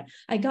cards, right?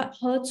 I got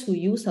her to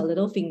use her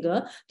little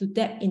finger to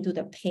dab into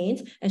the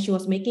paint, and she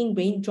was making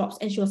raindrops,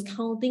 and she was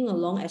counting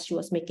along as she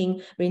was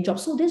making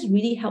raindrops. So this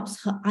really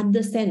helps her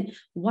understand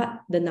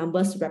what the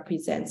numbers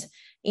represent.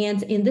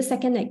 And in the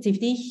second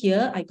activity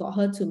here, I got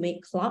her to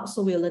make clouds.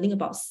 So we're learning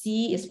about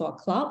C is for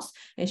clouds,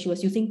 and she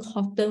was using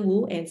cotton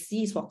wool, and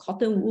C is for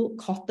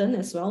cotton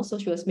as well. So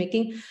she was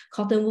making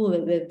cotton wool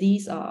with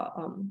these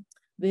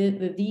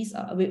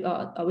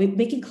with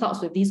making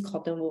clouds with these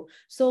cotton wool.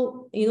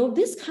 So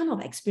this kind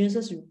of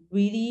experiences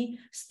really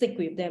stick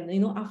with them.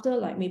 After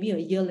like maybe a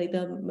year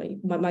later,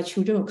 my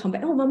children will come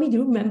back. Oh, mommy, do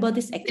you remember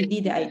this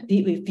activity that I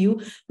did with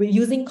you with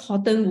using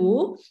cotton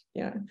wool?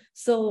 Yeah.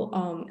 So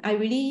I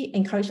really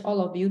encourage all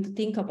of you to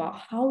think about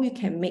how you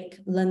can make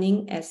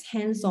learning as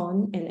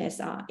hands-on and as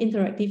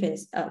interactive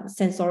and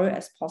sensorial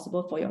as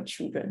possible for your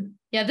children.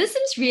 Yeah, this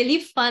seems really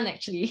fun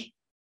actually.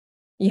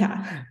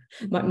 Yeah,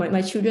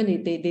 my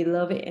children, they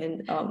love it.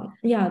 And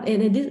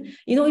and this,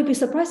 you'd be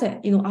surprised that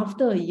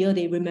after a year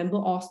they remember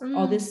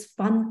all these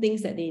fun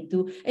things that they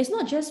do. It's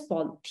not just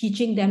for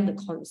teaching them the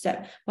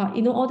concept, but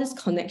all this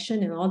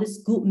connection and all these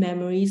good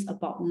memories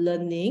about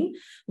learning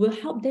will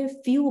help them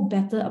feel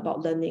better about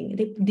learning.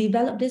 They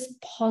develop this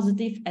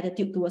positive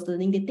attitude towards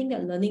learning. They think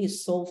that learning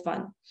is so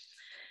fun.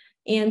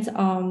 And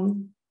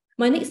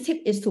my next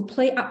tip is to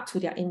play up to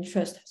their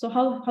interest. So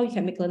how you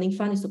can make learning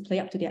fun is to play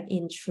up to their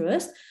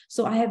interest.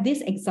 So I have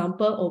this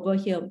example over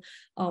here.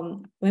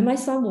 When my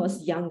son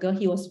was younger,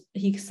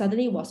 he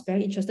suddenly was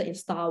very interested in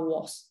Star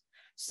Wars.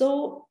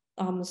 So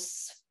from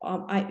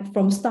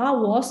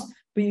Star Wars,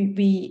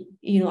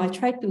 I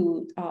tried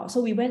to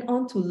so we went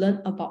on to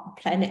learn about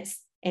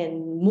planets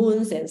and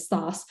moons and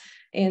stars.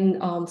 And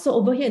so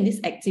over here in this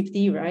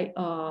activity, right,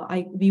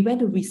 we went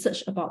to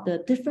research about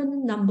the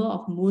different number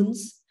of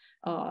moons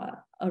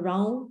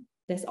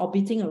that's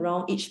orbiting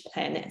around each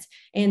planet.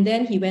 And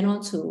then he went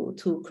on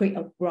to create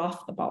a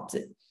graph about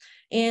it.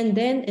 And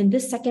then in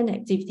this second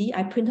activity,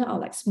 I printed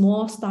out like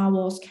small Star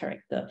Wars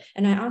character.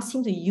 And I asked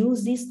him to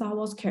use this Star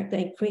Wars character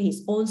and create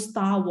his own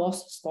Star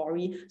Wars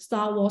story,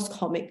 Star Wars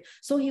comic.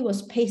 So he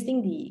was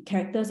pasting the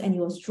characters and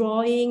he was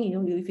drawing,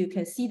 if you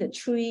can see the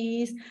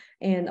trees.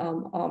 And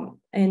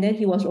then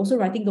he was also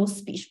writing those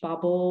speech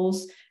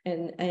bubbles.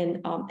 And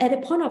at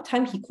a point of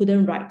time, he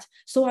couldn't write.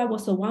 So I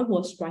was the one who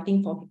was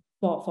writing for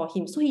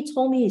him. So he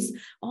told me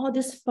all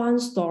these fun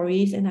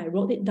stories, and I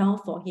wrote it down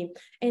for him.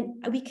 And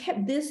we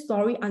kept this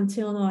story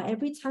until now.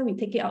 Every time we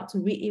take it out to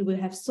read,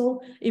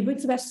 it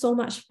brings back so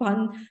much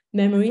fun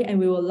memory, and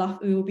we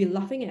will be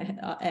laughing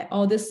at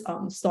all these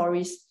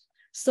stories.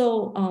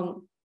 So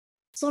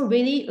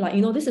really,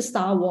 this is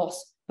Star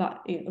Wars.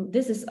 But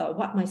this is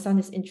what my son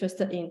is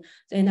interested in.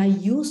 And I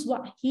use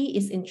what he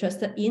is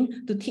interested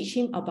in to teach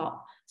him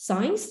about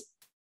science.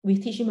 We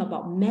teach him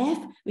about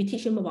math. We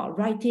teach him about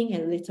writing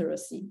and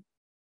literacy.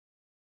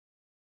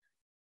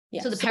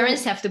 Yeah, so the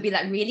parents have to be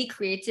like really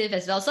creative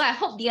as well. So I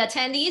hope the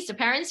attendees, the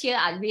parents here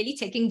are really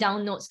taking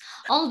down notes.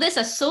 All this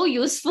are so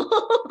useful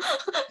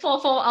for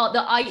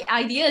the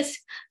ideas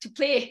to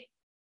play.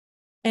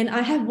 And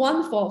I have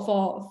one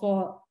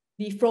for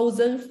the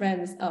Frozen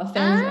fans, all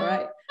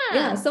right?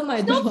 Yeah, so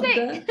my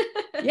daughter,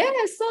 Yeah,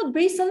 so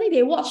recently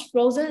they watched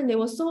Frozen and they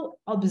were so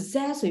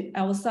obsessed with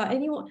Elsa.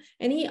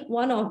 Any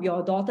one of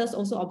your daughters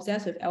also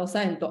obsessed with Elsa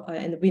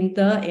and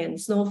winter and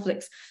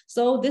snowflakes.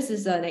 So this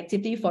is an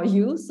activity for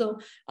you. So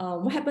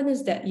what happened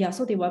is that, yeah,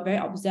 so they were very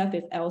obsessed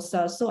with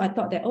Elsa. So I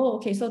thought that, oh,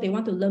 okay, so they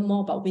want to learn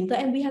more about winter,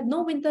 and we have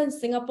no winter in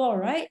Singapore,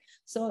 right?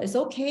 So it's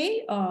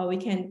okay. We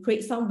can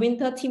create some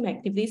winter theme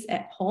activities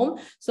at home.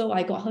 So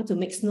I got her to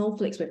make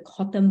snowflakes with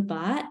cotton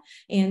bud.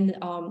 And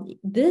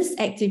this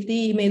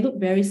activity may look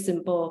very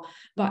simple,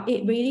 but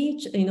it really,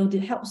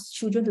 helps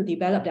children to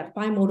develop their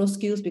fine motor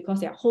skills because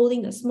they're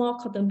holding the small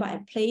cotton bud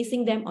and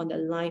placing them on the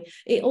line.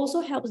 It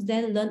also helps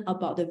them learn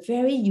about the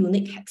very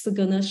unique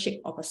hexagonal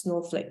shape of a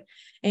snowflake.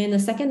 And the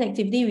second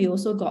activity, we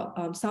also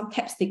got some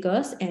tap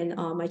stickers, and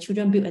my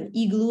children built an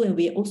igloo, and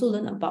we also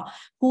learned about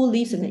who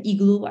lives in an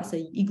igloo, what's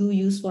an igloo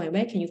used for, and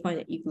where can you find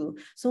an igloo.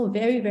 So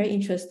very, very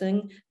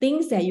interesting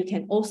things that you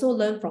can also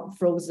learn from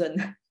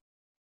Frozen.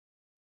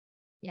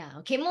 Yeah,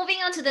 okay, moving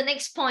on to the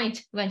next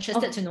point. We're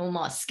interested to know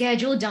more.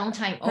 Schedule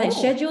downtime. Like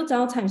schedule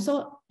downtime.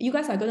 So you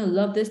guys are going to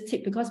love this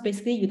tip because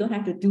basically you don't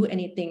have to do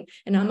anything.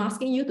 And I'm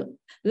asking you to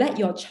let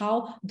your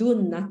child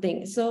do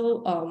nothing.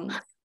 So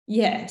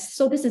yes,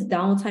 so this is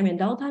downtime, and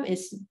downtime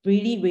is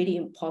really, really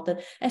important,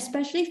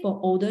 especially for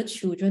older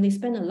children. They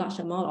spend a large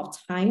amount of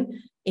time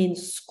in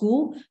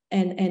school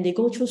and they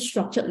go through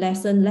structured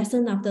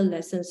lesson after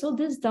lesson. So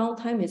this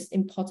downtime is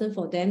important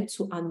for them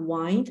to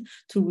unwind,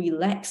 to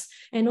relax.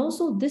 And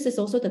also this is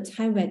also the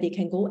time where they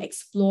can go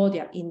explore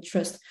their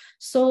interest.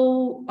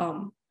 So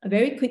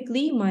very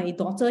quickly, my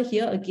daughter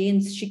here,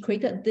 again, she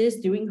created this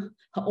during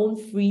her own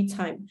free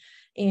time.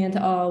 And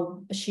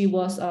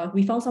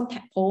we found some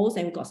tadpoles,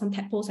 and we got some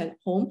tadpoles at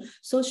home.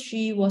 So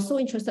she was so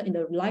interested in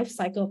the life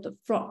cycle of the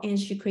frog, and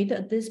she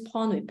created this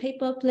pond with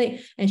paper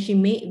plate, and she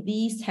made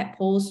these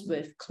tadpoles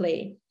with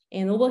clay.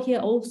 And over here,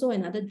 also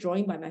another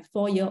drawing by my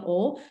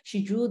 4-year-old.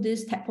 She drew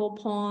this tadpole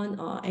pond,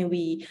 and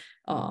we,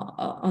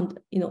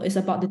 it's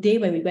about the day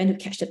when we went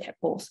to catch the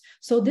tadpoles.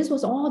 So this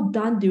was all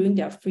done during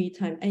their free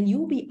time, and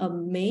you'll be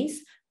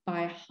amazed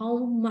by how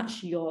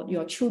much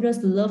your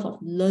children's love of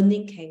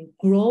learning can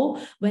grow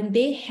when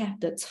they have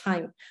the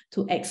time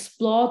to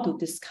explore, to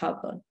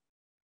discover.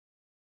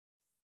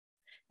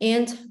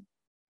 And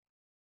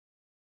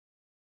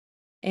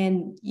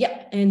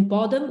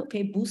boredom,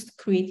 okay, boosts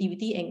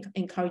creativity and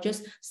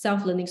encourages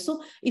self-learning.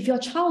 So if your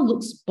child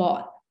looks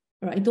bored,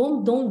 right,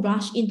 don't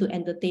rush in to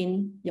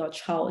entertain your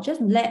child.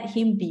 Just let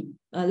him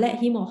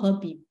or her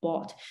be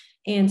bored.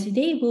 And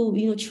they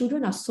will,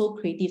 children are so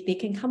creative. They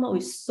can come up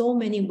with so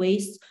many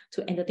ways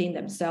to entertain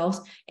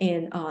themselves.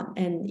 And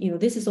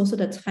this is also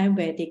the time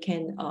where they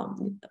can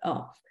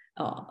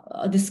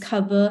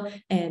discover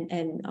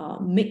and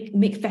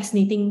make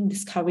fascinating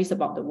discoveries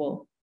about the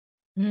world.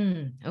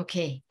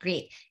 Okay,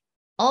 great.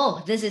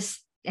 Oh, this is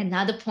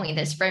another point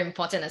that's very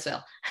important as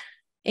well.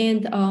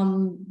 And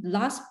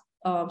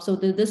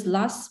this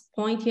last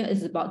point here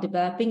is about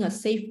developing a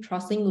safe,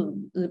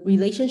 trusting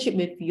relationship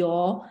with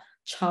your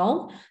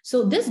child.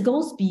 So this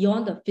goes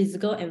beyond the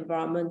physical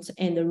environment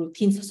and the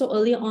routines. So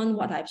earlier on,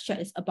 what I've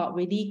shared is about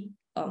really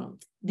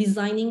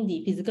designing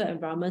the physical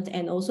environment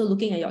and also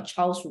looking at your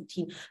child's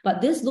routine.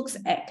 But this looks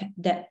at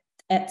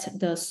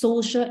the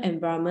social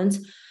environment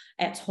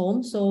at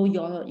home. So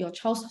your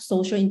child's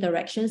social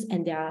interactions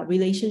and their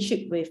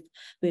relationship with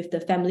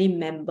the family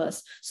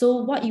members.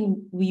 So what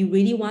we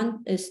really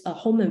want is a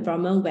home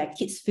environment where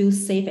kids feel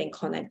safe and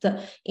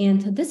connected.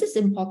 And this is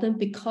important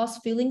because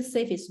feeling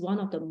safe is one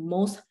of the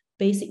most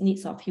basic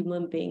needs of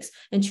human beings,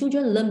 and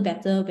children learn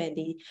better when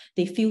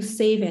they feel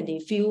safe and they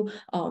feel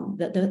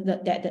that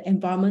the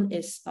environment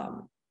is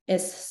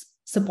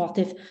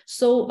supportive.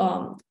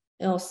 So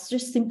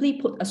just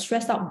simply put, a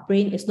stressed out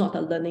brain is not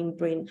a learning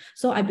brain.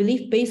 So I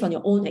believe based on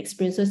your own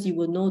experiences, you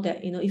will know that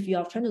if you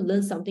are trying to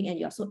learn something and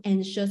you are so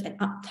anxious and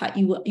uptight,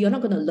 you're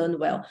not going to learn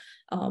well.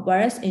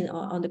 Whereas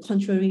on the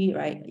contrary,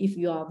 right, if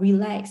you are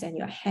relaxed and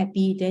you're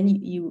happy, then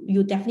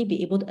you'll definitely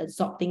be able to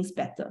absorb things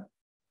better.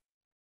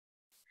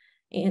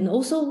 And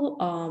also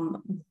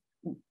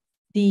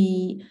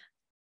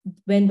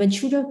when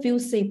children feel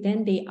safe,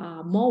 then they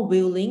are more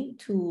willing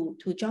to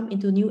jump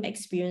into new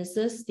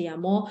experiences. They are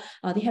more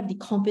they have the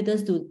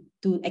confidence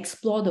to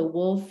explore the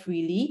world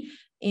freely,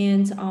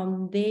 and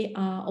they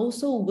are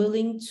also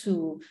willing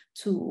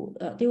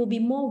they will be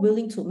more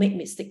willing to make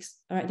mistakes.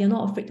 All right, they're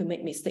not afraid to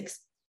make mistakes.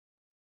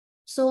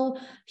 So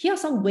here are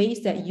some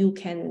ways that you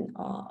can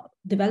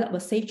develop a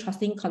safe,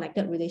 trusting,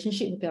 connected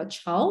relationship with your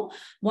child.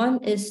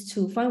 One is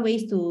to find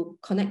ways to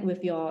connect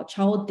with your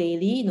child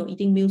daily,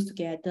 eating meals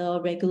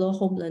together, regular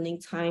home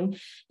learning time.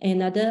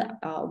 Another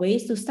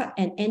ways to start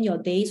and end your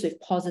days with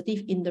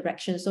positive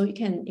interaction. So you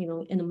can,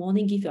 in the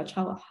morning, give your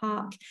child a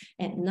hug,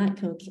 at night,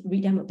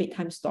 read them a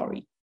bedtime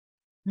story.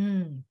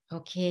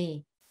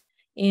 Okay.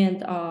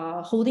 And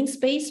holding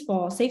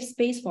safe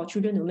space for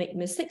children to make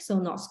mistakes. So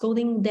not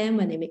scolding them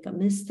when they make a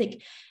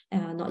mistake,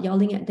 not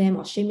yelling at them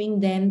or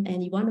shaming them.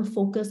 And you want to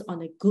focus on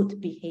the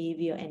good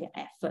behavior and their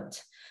effort.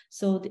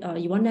 So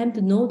you want them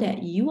to know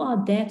that you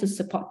are there to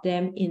support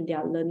them in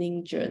their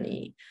learning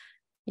journey.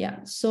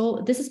 Yeah,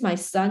 so this is my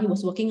son. He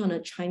was working on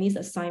a Chinese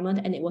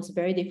assignment and it was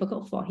very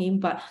difficult for him,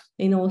 but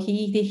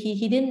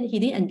he didn't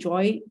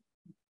enjoy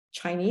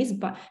Chinese,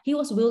 but he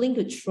was willing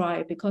to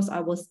try because I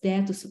was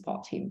there to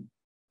support him.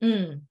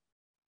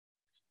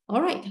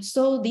 All right,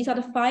 so these are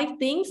the 5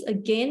 things,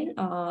 again,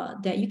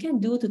 that you can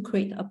do to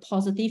create a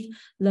positive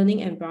learning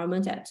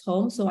environment at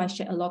home. So I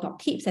shared a lot of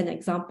tips and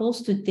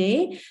examples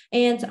today.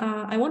 And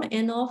I want to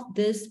end off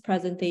this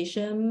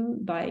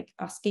presentation by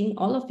asking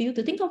all of you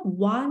to think of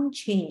one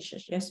change,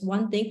 just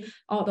one thing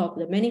out of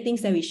the many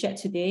things that we shared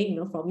today,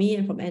 from me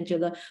and from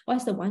Angela.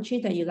 What's the one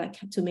change that you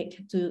like to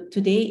make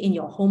today in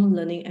your home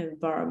learning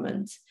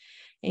environment?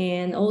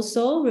 And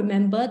also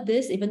remember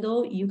this, even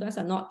though you guys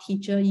are not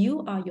teachers,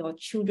 you are your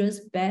children's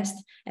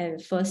best and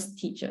first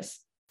teachers.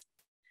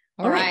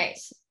 All right.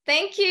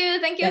 Thank you,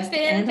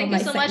 Fynn. Thank you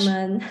so much.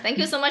 Thank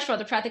you so much for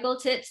the practical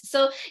tips.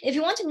 So if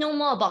you want to know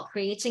more about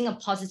creating a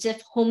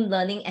positive home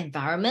learning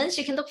environment,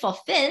 you can look for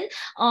Fynn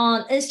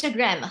on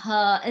Instagram.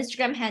 Her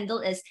Instagram handle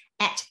is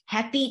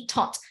 @Happy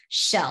Tot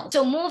Shelf.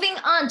 So moving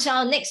on to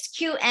our next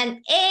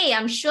Q&A,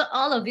 I'm sure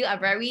all of you are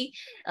very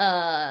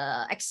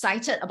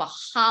excited about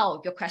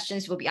how your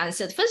questions will be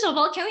answered. First of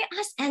all, can we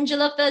ask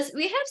Angela first?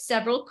 We have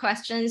several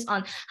questions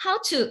on how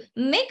to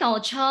make our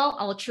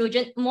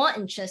children more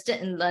interested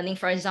in learning.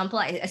 For example,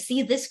 I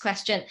see this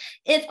question: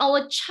 if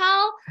our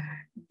child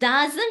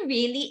doesn't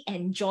really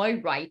enjoy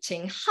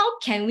writing, how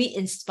can we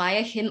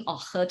inspire him or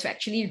her to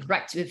actually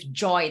write with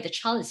joy? The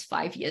child is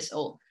 5 years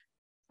old.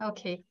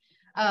 Okay.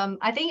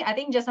 I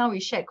think just now we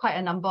shared quite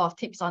a number of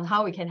tips on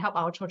how we can help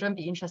our children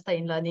be interested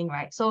in learning,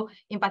 right? So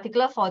in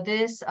particular for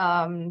this,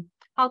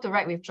 how to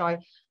write with joy.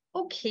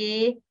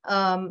 Okay.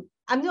 I'm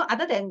not,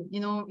 other than,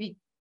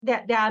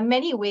 there are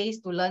many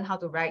ways to learn how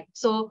to write.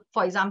 So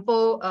for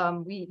example,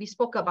 we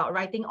spoke about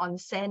writing on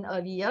sand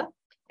earlier.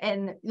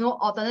 And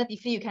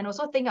alternatively, you can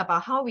also think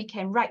about how we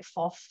can write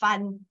for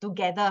fun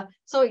together.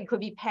 So it could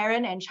be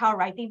parent and child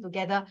writing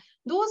together.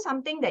 Do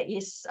something that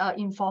is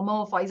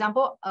informal. For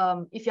example,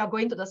 if you're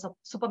going to the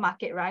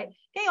supermarket, right?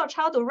 Get your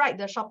child to write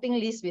the shopping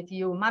list with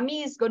you.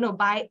 Mommy is going to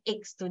buy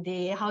eggs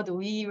today. How do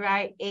we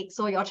write eggs?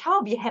 So your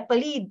child will be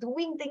happily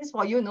doing things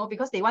for you,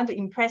 because they want to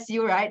impress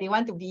you, right? They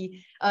want to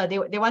be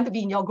they want to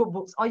be in your good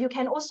books. Or you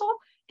can also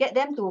get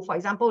them to, for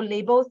example,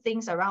 label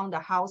things around the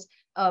house.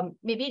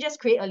 Maybe just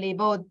create a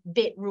label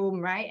bedroom,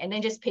 right? And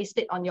then just paste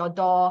it on your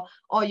door.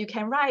 Or you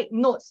can write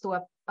notes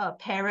to a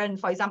parent.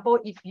 For example,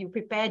 if you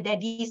prepare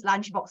daddy's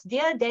lunchbox,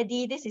 dear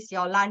daddy, this is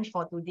your lunch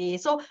for today.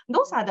 So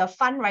those are the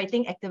fun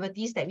writing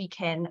activities that we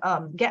can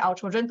get our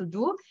children to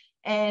do.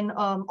 And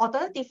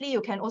alternatively,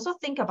 you can also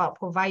think about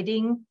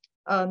providing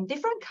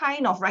different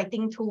kind of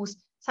writing tools.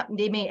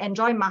 They may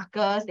enjoy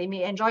markers, they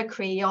may enjoy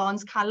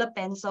crayons, color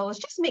pencils.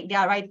 Just make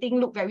their writing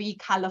look very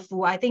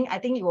colorful. I think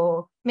it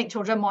will make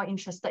children more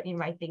interested in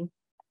writing.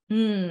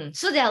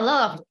 So there are a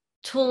lot of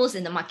tools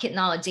in the market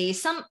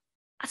nowadays. Some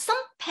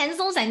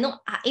pencils I know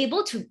are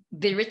able to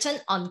be written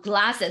on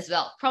glass as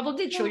well.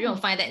 Probably children will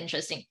find that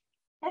interesting.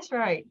 That's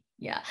right.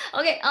 Yeah.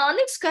 Okay.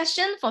 Next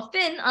question for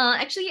Fynn.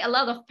 Actually, a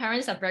lot of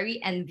parents are very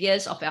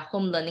envious of your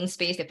home learning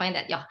space. They find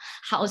that your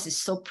house is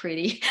so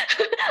pretty.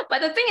 But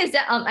the thing is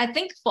that I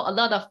think for a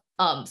lot of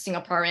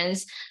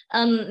Singaporeans,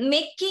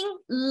 making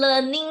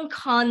learning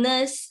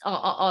corners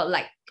or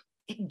like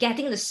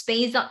getting the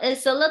space out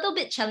is a little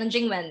bit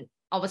challenging when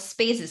our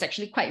space is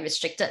actually quite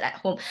restricted at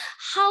home.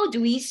 How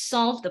do we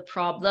solve the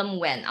problem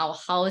when our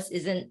house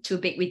isn't too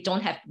big? We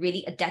don't have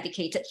really a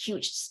dedicated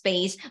huge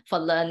space for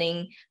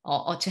learning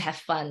or to have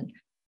fun.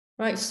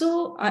 Right,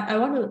 so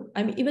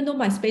I mean, even though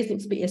my space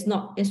looks big, it's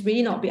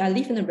really not big. I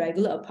live in a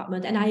regular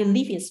apartment and I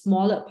live in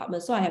smaller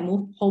apartments. So I have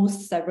moved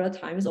homes several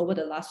times over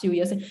the last few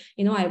years.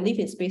 I live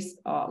in space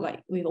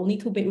like with only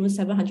 2 bedrooms,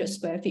 700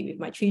 square feet with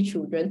my 3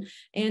 children.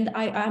 And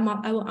I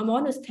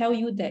want to tell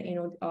you that,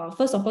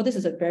 first of all, this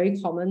is a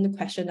very common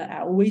question that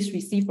I always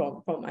receive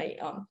from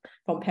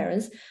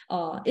parents.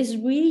 It's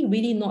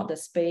really not the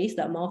space,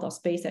 the amount of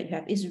space that you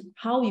have, is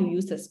how you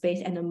use the space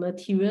and the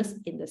materials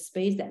in the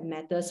space that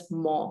matters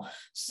more.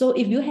 So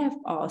if you have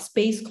a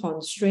space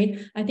constraint,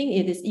 I think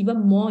it is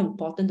even more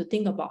important to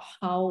think about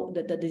how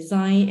the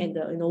design and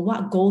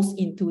what goes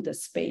into the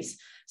space.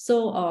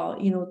 So I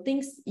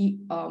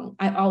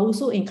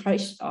also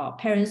encourage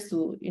parents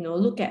to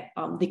look at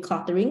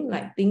decluttering,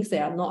 like things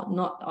that are not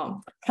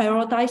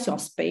prioritize your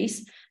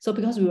space. So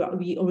because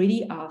we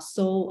already are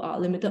so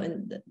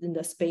limited in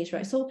the space,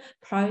 right? So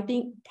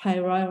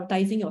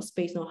prioritizing your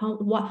space,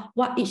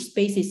 what each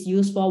space is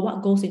used for,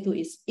 what goes into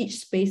each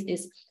space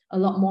is a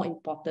lot more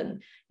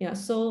important. Yeah.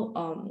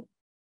 So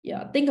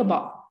think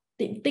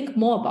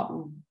more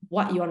about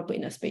what you want to put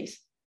in a space.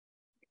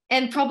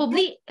 And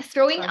probably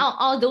throwing out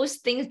all those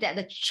things that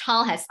the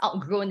child has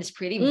outgrown is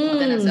pretty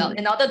important as well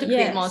in order to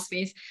create more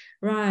space.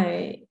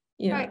 Right.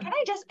 Yeah. Right. Can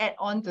I just add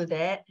on to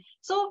that?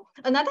 So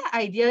another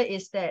idea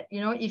is that,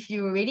 if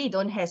you really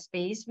don't have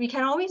space, we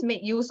can always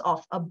make use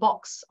of a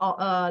box or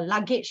a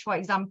luggage, for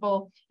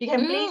example. You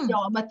can place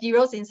your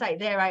materials inside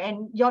there, right?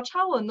 And your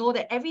child will know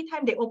that every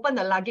time they open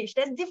the luggage,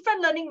 there's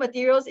different learning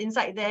materials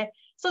inside there.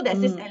 So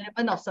there's this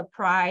element of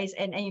surprise,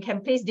 and you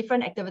can place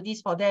different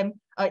activities for them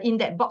in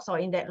that box or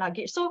in that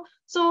luggage. So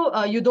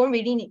you don't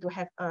really need to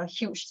have a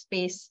huge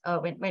space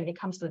when it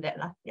comes to that.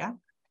 Yeah.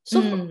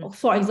 So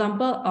for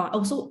example,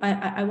 also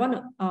I want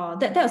to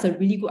that's a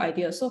really good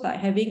idea. So like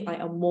having like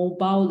a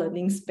mobile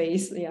learning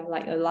space, yeah,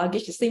 like a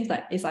luggage, it seems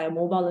like it's like a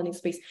mobile learning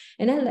space.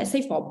 And then let's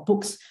say for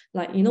books,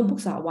 like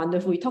books are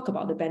wonderful. We talk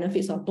about the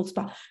benefits of books,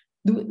 but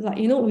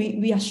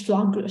we are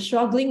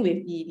struggling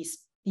with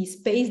the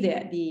space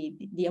that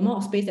the amount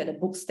of space that the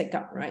books take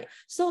up, right?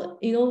 So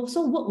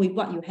so work with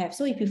what you have.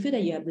 So if you feel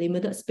that you have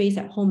limited space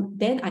at home,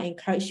 then I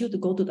encourage you to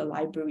go to the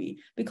library,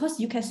 because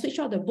you can switch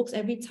out the books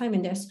every time,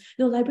 and there's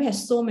library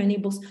has so many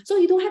books, so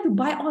you don't have to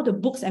buy all the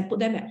books and put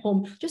them at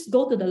home. Just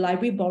go to the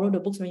library, borrow the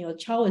books. When your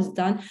child is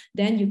done,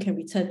 then you can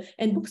return.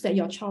 And books that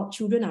your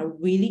children are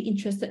really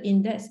interested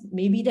in, that's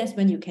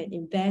when you can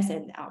invest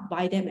and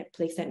buy them and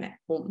place them at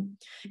home.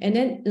 And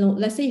then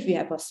let's say if you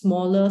have a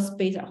smaller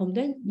space at home,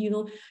 then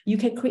you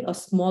can create a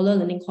smaller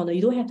learning corner.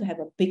 You don't have to have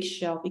a big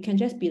shelf. It can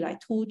just be like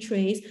 2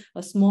 trays,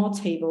 a small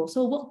table.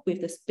 So work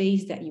with the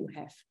space that you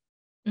have.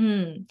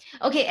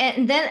 Okay,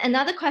 and then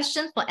another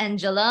question for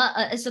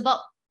Angela is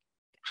about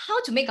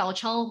how to make our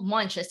child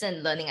more interested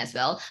in learning as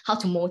well, how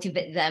to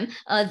motivate them.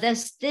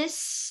 There's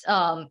this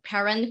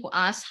parent who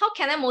asks, how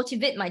can I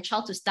motivate my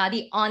child to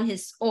study on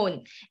his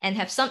own and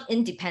have some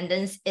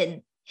independence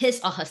in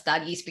his or her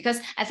studies? Because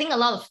I think a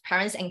lot of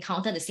parents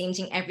encounter the same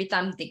thing every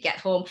time they get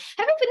home.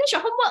 Have you finished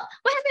your homework?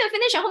 Why haven't you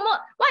finished your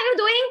homework? What are you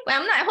doing when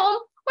I'm not at home?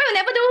 Why you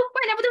never do?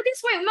 Why you never do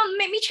this? Why you not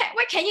make me check?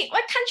 Why can't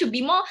you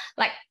be more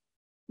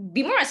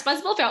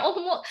responsible for your own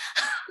homework?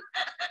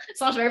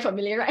 Sounds very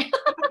familiar, right?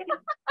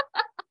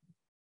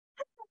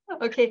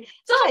 Okay.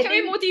 So how can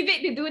we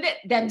motivate to do that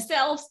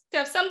themselves, to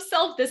have some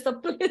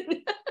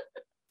self-discipline?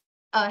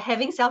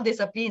 Having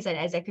self-discipline is an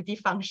executive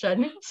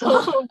function.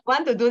 So we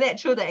want to do that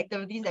through the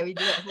activities that we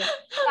do at home.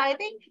 So I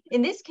think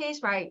in this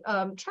case, right,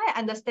 try to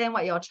understand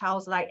what your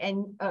child's like,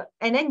 and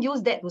then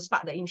use that to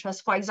spark the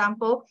interest. For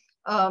example,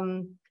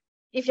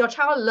 if your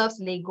child loves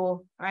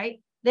Lego, right,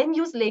 then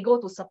use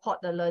Lego to support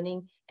the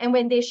learning. And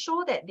when they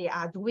show that they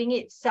are doing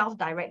it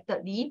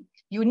self-directedly,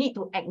 you need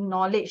to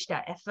acknowledge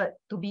their effort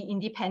to be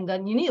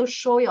independent. You need to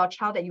show your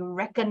child that you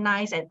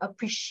recognize and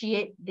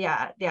appreciate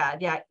their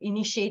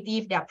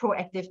initiative, their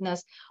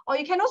proactiveness. Or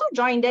you can also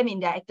join them in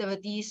their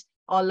activities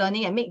or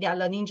learning and make their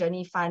learning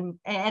journey fun.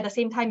 And at the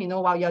same time,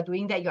 while you're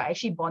doing that, you're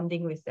actually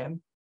bonding with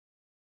them.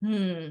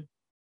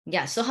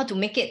 Yeah, so how to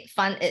make it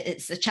fun,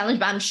 it's a challenge,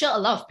 but I'm sure a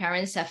lot of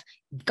parents have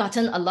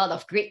gotten a lot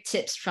of great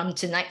tips from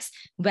tonight's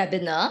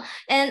webinar.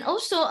 And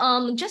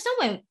also, just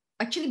now when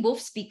actually both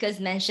speakers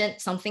mentioned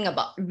something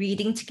about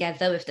reading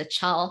together with the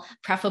child,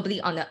 preferably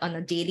on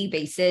a daily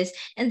basis.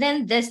 And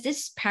then there's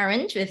this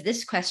parent with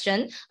this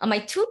question, my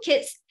 2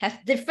 kids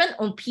have different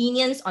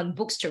opinions on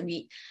books to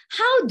read.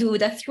 How do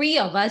the 3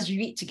 of us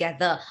read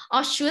together?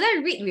 Or should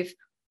I read with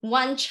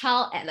one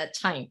child at a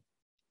time?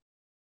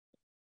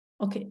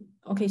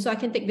 Okay, so I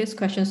can take this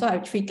question. So I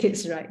have 3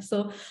 kids, right?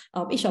 So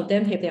each of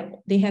them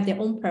have their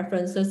own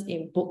preferences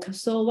in book.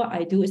 So what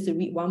I do is to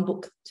read one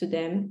book to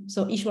them.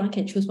 So each one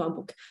can choose one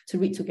book to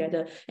read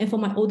together. And for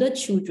my older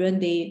children,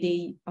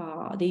 they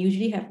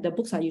usually have, the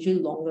books are usually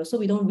longer. So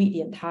we don't read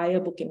the entire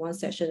book in one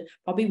session.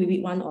 Probably we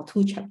read 1 or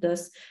 2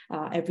 chapters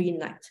every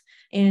night.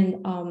 And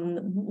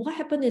what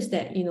happened is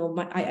that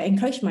I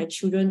encourage my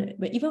children,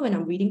 even when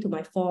I'm reading to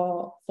my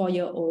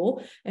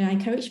 4-year-old, and I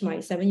encourage my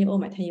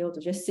 7-year-old, my 10-year-old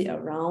to just sit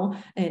around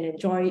and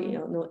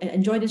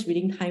enjoy this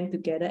reading time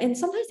together. And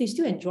sometimes they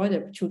still enjoy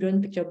the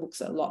children picture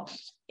books a lot.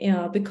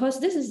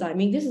 Because this is a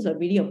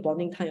really a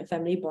bonding time, a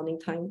family bonding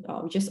time.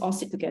 We just all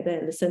sit together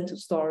and listen to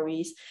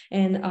stories.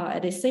 And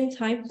at the same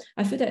time,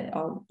 I feel that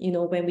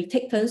when we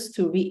take turns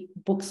to read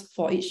books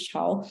for each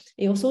child,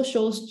 it also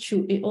shows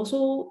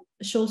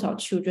our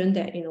children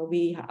that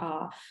we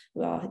are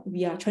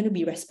trying to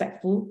be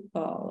respectful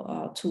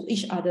to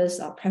each other's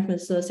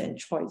preferences and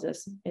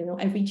choices.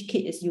 Every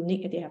kid is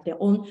unique and they have their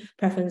own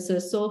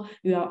preferences. So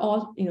we are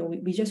all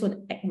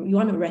we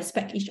want to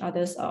respect each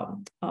other's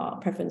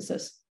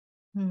preferences.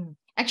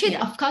 Actually,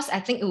 of course, I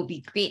think it would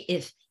be great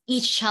if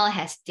each child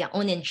has their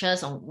own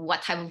interests on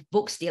what type of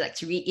books they like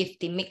to read, if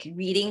they make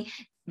reading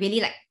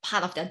really like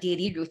part of their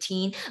daily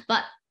routine.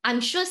 But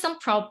I'm sure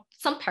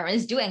some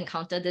parents do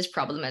encounter this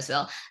problem as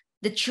well.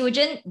 The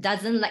children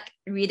doesn't like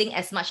reading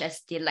as much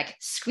as they like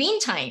screen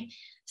time.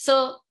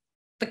 So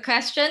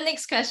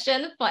next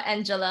question for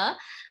Angela,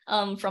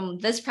 from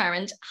this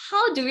parent,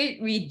 how do we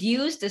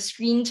reduce the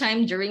screen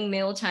time during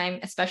mealtime,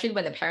 especially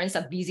when the parents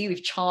are busy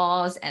with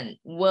chores and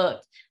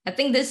work? I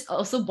think this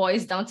also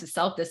boils down to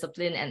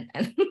self-discipline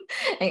and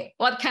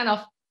what kind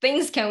of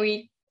things can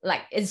we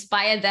like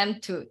inspire them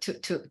to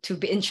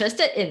be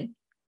interested in?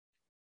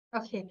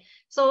 Okay,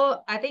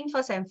 so I think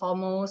first and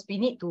foremost, we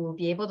need to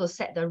be able to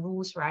set the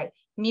rules, right?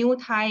 Meal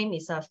time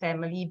is a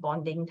family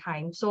bonding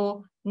time,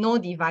 so no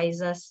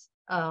devices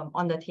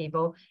on the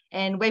table.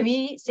 And when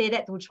we say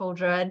that to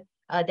children,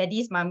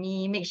 daddy's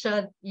mommy, make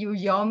sure you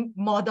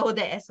model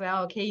that as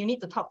well. Okay, you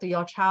need to talk to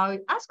your child,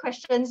 ask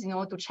questions,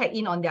 to check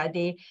in on their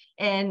day.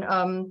 And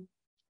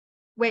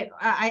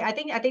I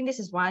think this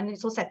is one.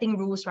 So setting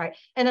rules, right?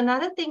 And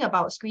another thing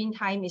about screen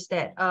time is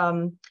that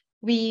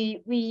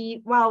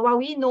while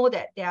we know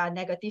that there are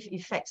negative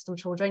effects to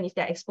children if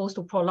they're exposed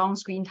to prolonged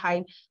screen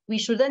time, we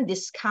shouldn't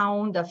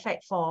discount the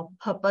fact for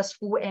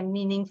purposeful and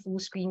meaningful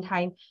screen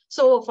time.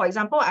 So for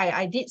example,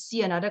 I did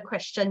see another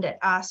question that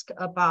asked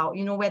about,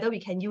 whether we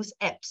can use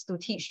apps to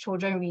teach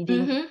children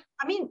reading. Mm-hmm.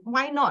 I mean,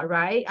 why not,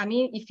 right? I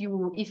mean, if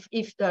you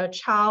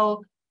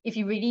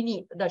really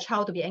need the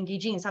child to be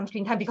engaging in some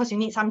screen time because you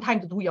need some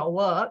time to do your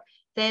work,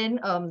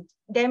 then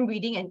them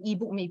reading an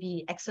ebook may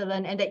be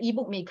excellent, and the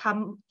ebook may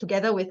come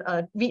together with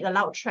a read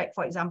aloud track,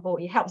 for example.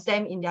 It helps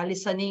them in their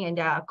listening and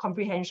their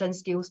comprehension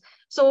skills.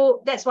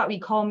 So that's what we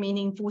call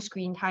meaningful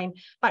screen time.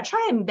 But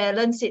try and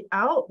balance it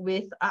out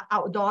with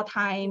outdoor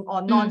time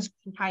or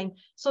non-screen time,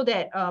 so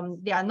that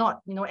they are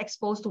not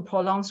exposed to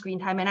prolonged screen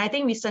time. And I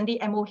think recently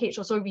MOH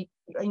also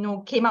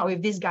came out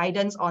with this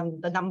guidance on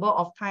the number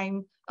of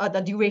time,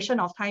 the duration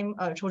of time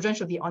children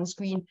should be on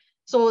screen.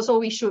 So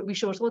we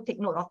should also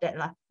take note of that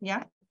lah.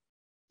 Yeah.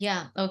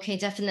 Yeah, okay,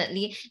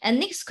 definitely. And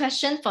next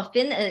question for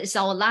Fynn is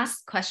our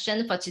last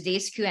question for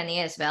today's Q&A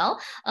as well.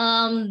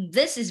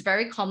 This is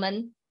very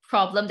common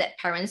problem that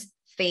parents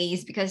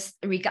face, because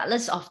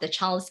regardless of the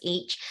child's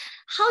age,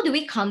 how do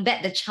we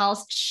combat the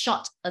child's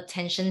short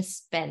attention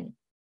span?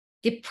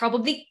 They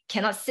probably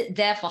cannot sit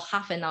there for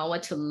half an hour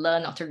to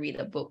learn or to read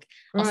a book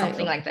or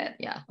something like that.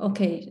 Yeah.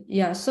 Okay.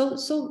 Yeah. So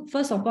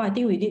first of all, I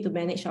think we need to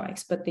manage our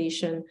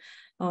expectation.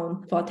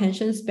 For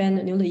attention span,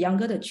 the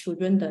younger the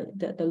children,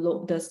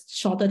 the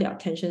shorter their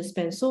attention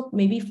span. So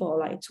maybe for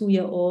like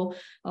 2-year-old,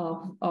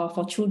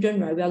 for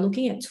children, right, we are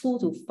looking at 2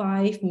 to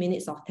 5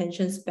 minutes of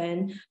attention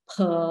span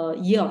per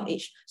year of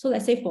age. So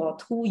let's say for a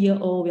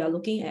 2-year-old, we are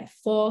looking at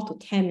 4 to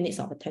 10 minutes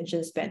of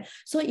attention span.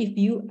 So if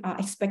you are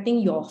expecting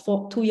your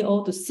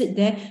 2-year-old to sit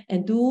there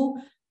and do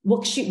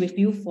worksheet with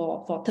you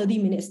for 30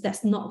 minutes,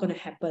 that's not going to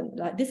happen.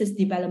 Like, this is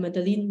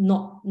developmentally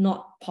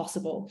not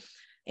possible.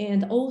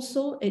 And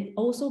also, it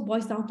also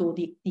boils down to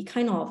the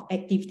kind of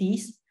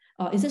activities.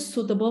 Is it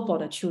suitable for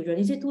the children?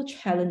 Is it too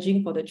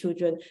challenging for the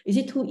children? Is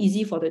it too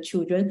easy for the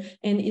children?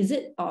 And is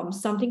it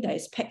something that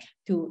is packed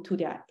to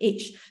their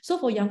age? So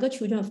for younger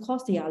children, of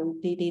course, they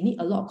need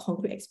a lot of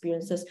concrete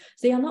experiences.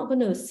 So they are not going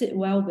to sit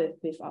well with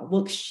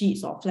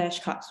worksheets or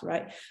flashcards,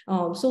 right?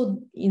 A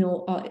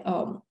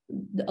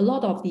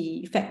lot of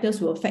the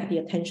factors will affect the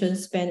attention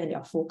span and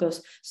their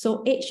focus.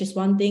 So age is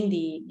one thing,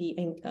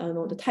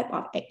 the type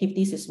of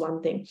activities is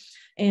one thing.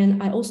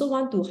 And I also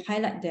want to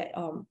highlight that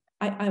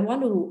I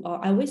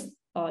always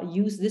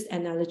use this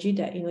analogy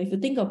that, if you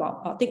think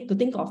about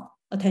think of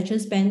attention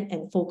span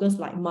and focus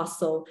like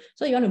muscle.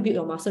 So you want to build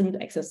your muscle, you need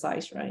to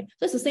exercise, right?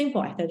 So it's the same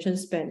for attention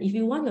span. If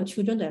you want your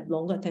children to have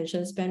longer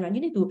attention span, right,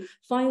 you need to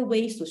find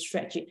ways to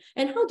stretch it.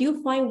 And how do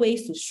you find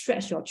ways to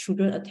stretch your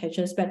children's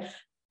attention span?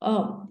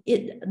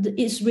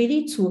 It's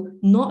really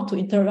not to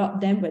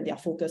interrupt them when they are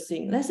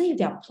focusing. Let's say if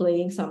they are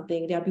playing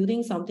something, they are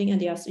building something,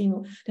 and they are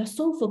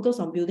so focused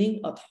on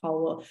building a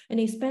tower, and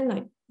they spend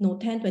like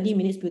 10-20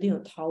 minutes building a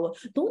tower.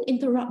 Don't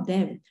interrupt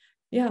them.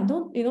 Yeah,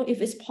 don't,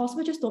 if it's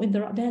possible, just don't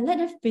interrupt them. Let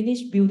them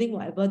finish building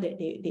whatever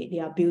they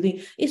are building.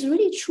 It's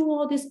really true,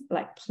 all this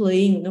like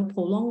playing,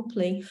 prolonged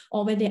playing,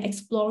 or when they're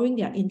exploring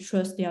their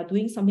interests, they are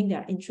doing something they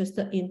are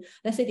interested in.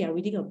 Let's say they are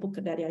reading a book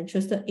that they are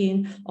interested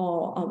in,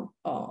 or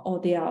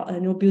they are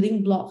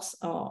building blocks,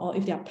 or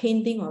if they are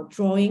painting or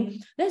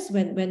drawing. That's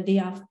when they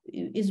are.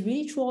 It's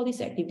really true, all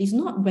these activities,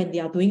 not when they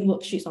are doing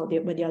worksheets or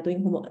when they are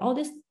doing homework. All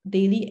these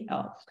daily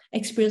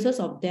experiences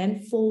of them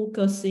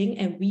focusing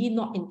and we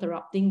not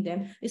interrupting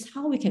them is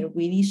how we can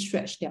really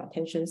stretch their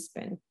attention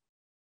span.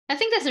 I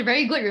think that's a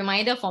very good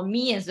reminder for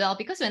me as well,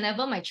 because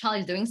whenever my child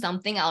is doing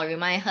something, I'll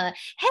remind her,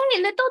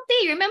 hey, little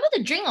T, remember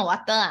to drink a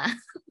water.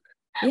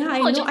 Yeah,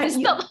 I know.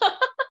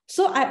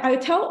 So I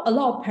tell a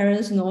lot of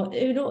parents,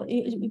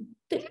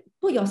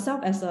 put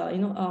yourself as a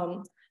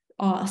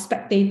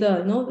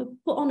spectator,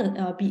 put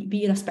on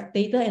be a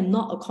spectator and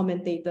not a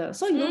commentator.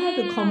 So you don't have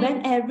to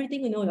comment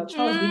everything, your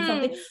child is doing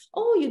something.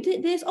 Oh, you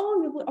did this.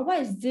 Oh, what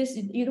is this?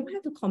 You don't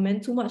have to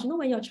comment too much.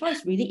 When your child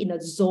is really in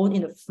a zone,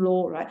 in a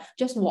flow, right?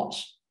 Just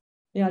watch.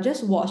 Yeah,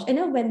 just watch. And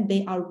then when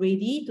they are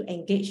ready to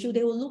engage you,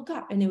 they will look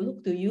up and they will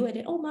look to you and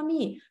then, oh,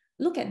 mommy,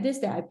 look at this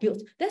that I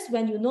built. That's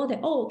when you know that,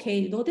 oh,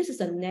 okay, this is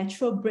a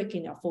natural break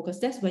in your focus.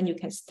 That's when you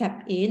can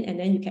step in and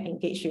then you can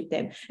engage with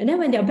them. And then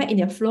when they're back in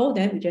their flow,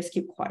 then we just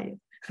keep quiet.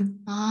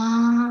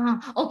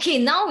 Okay,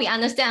 now we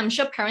understand. I'm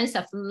sure parents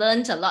have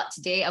learned a lot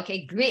today.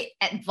 Okay, great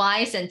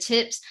advice and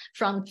tips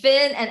from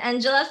Fynn and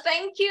Angela.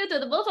 Thank you to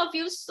the both of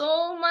you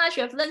so much.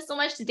 You have learned so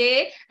much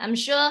today. I'm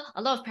sure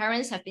a lot of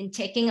parents have been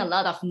taking a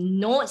lot of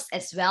notes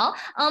as well.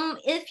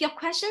 If your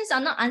questions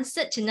are not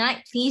answered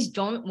tonight, please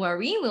don't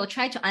worry. We'll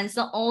try to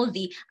answer all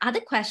the other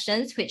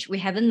questions which we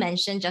haven't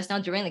mentioned just now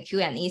during the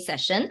Q&A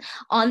session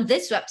on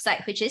this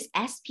website, which is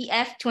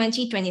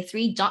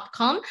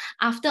spf2023.com.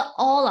 After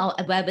all our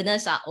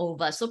webinars are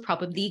over. So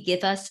probably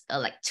give us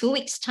like 2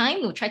 weeks time.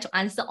 We'll try to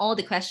answer all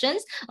the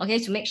questions, okay,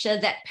 to make sure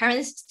that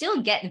parents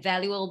still get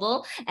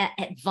valuable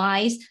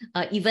advice,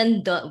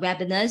 even the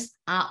webinars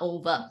are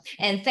over.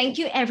 And thank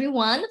you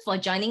everyone for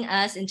joining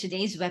us in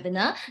today's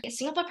webinar.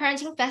 Singapore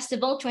Parenting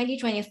Festival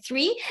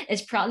 2023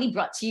 is proudly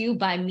brought to you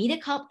by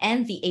MediaCorp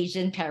and the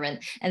Asian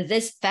Parent. And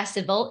this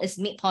festival is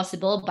made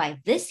possible by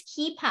these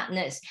key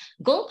partners: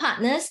 Gold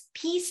Partners,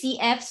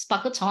 PCF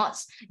Sparkle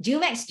Tots,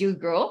 Dumax Do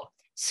Grow,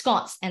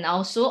 Scots, and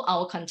also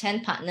our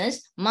content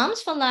partners,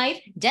 Moms for Life,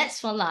 Dads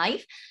for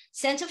Life,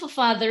 Center for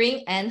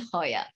Fathering, and Hoya.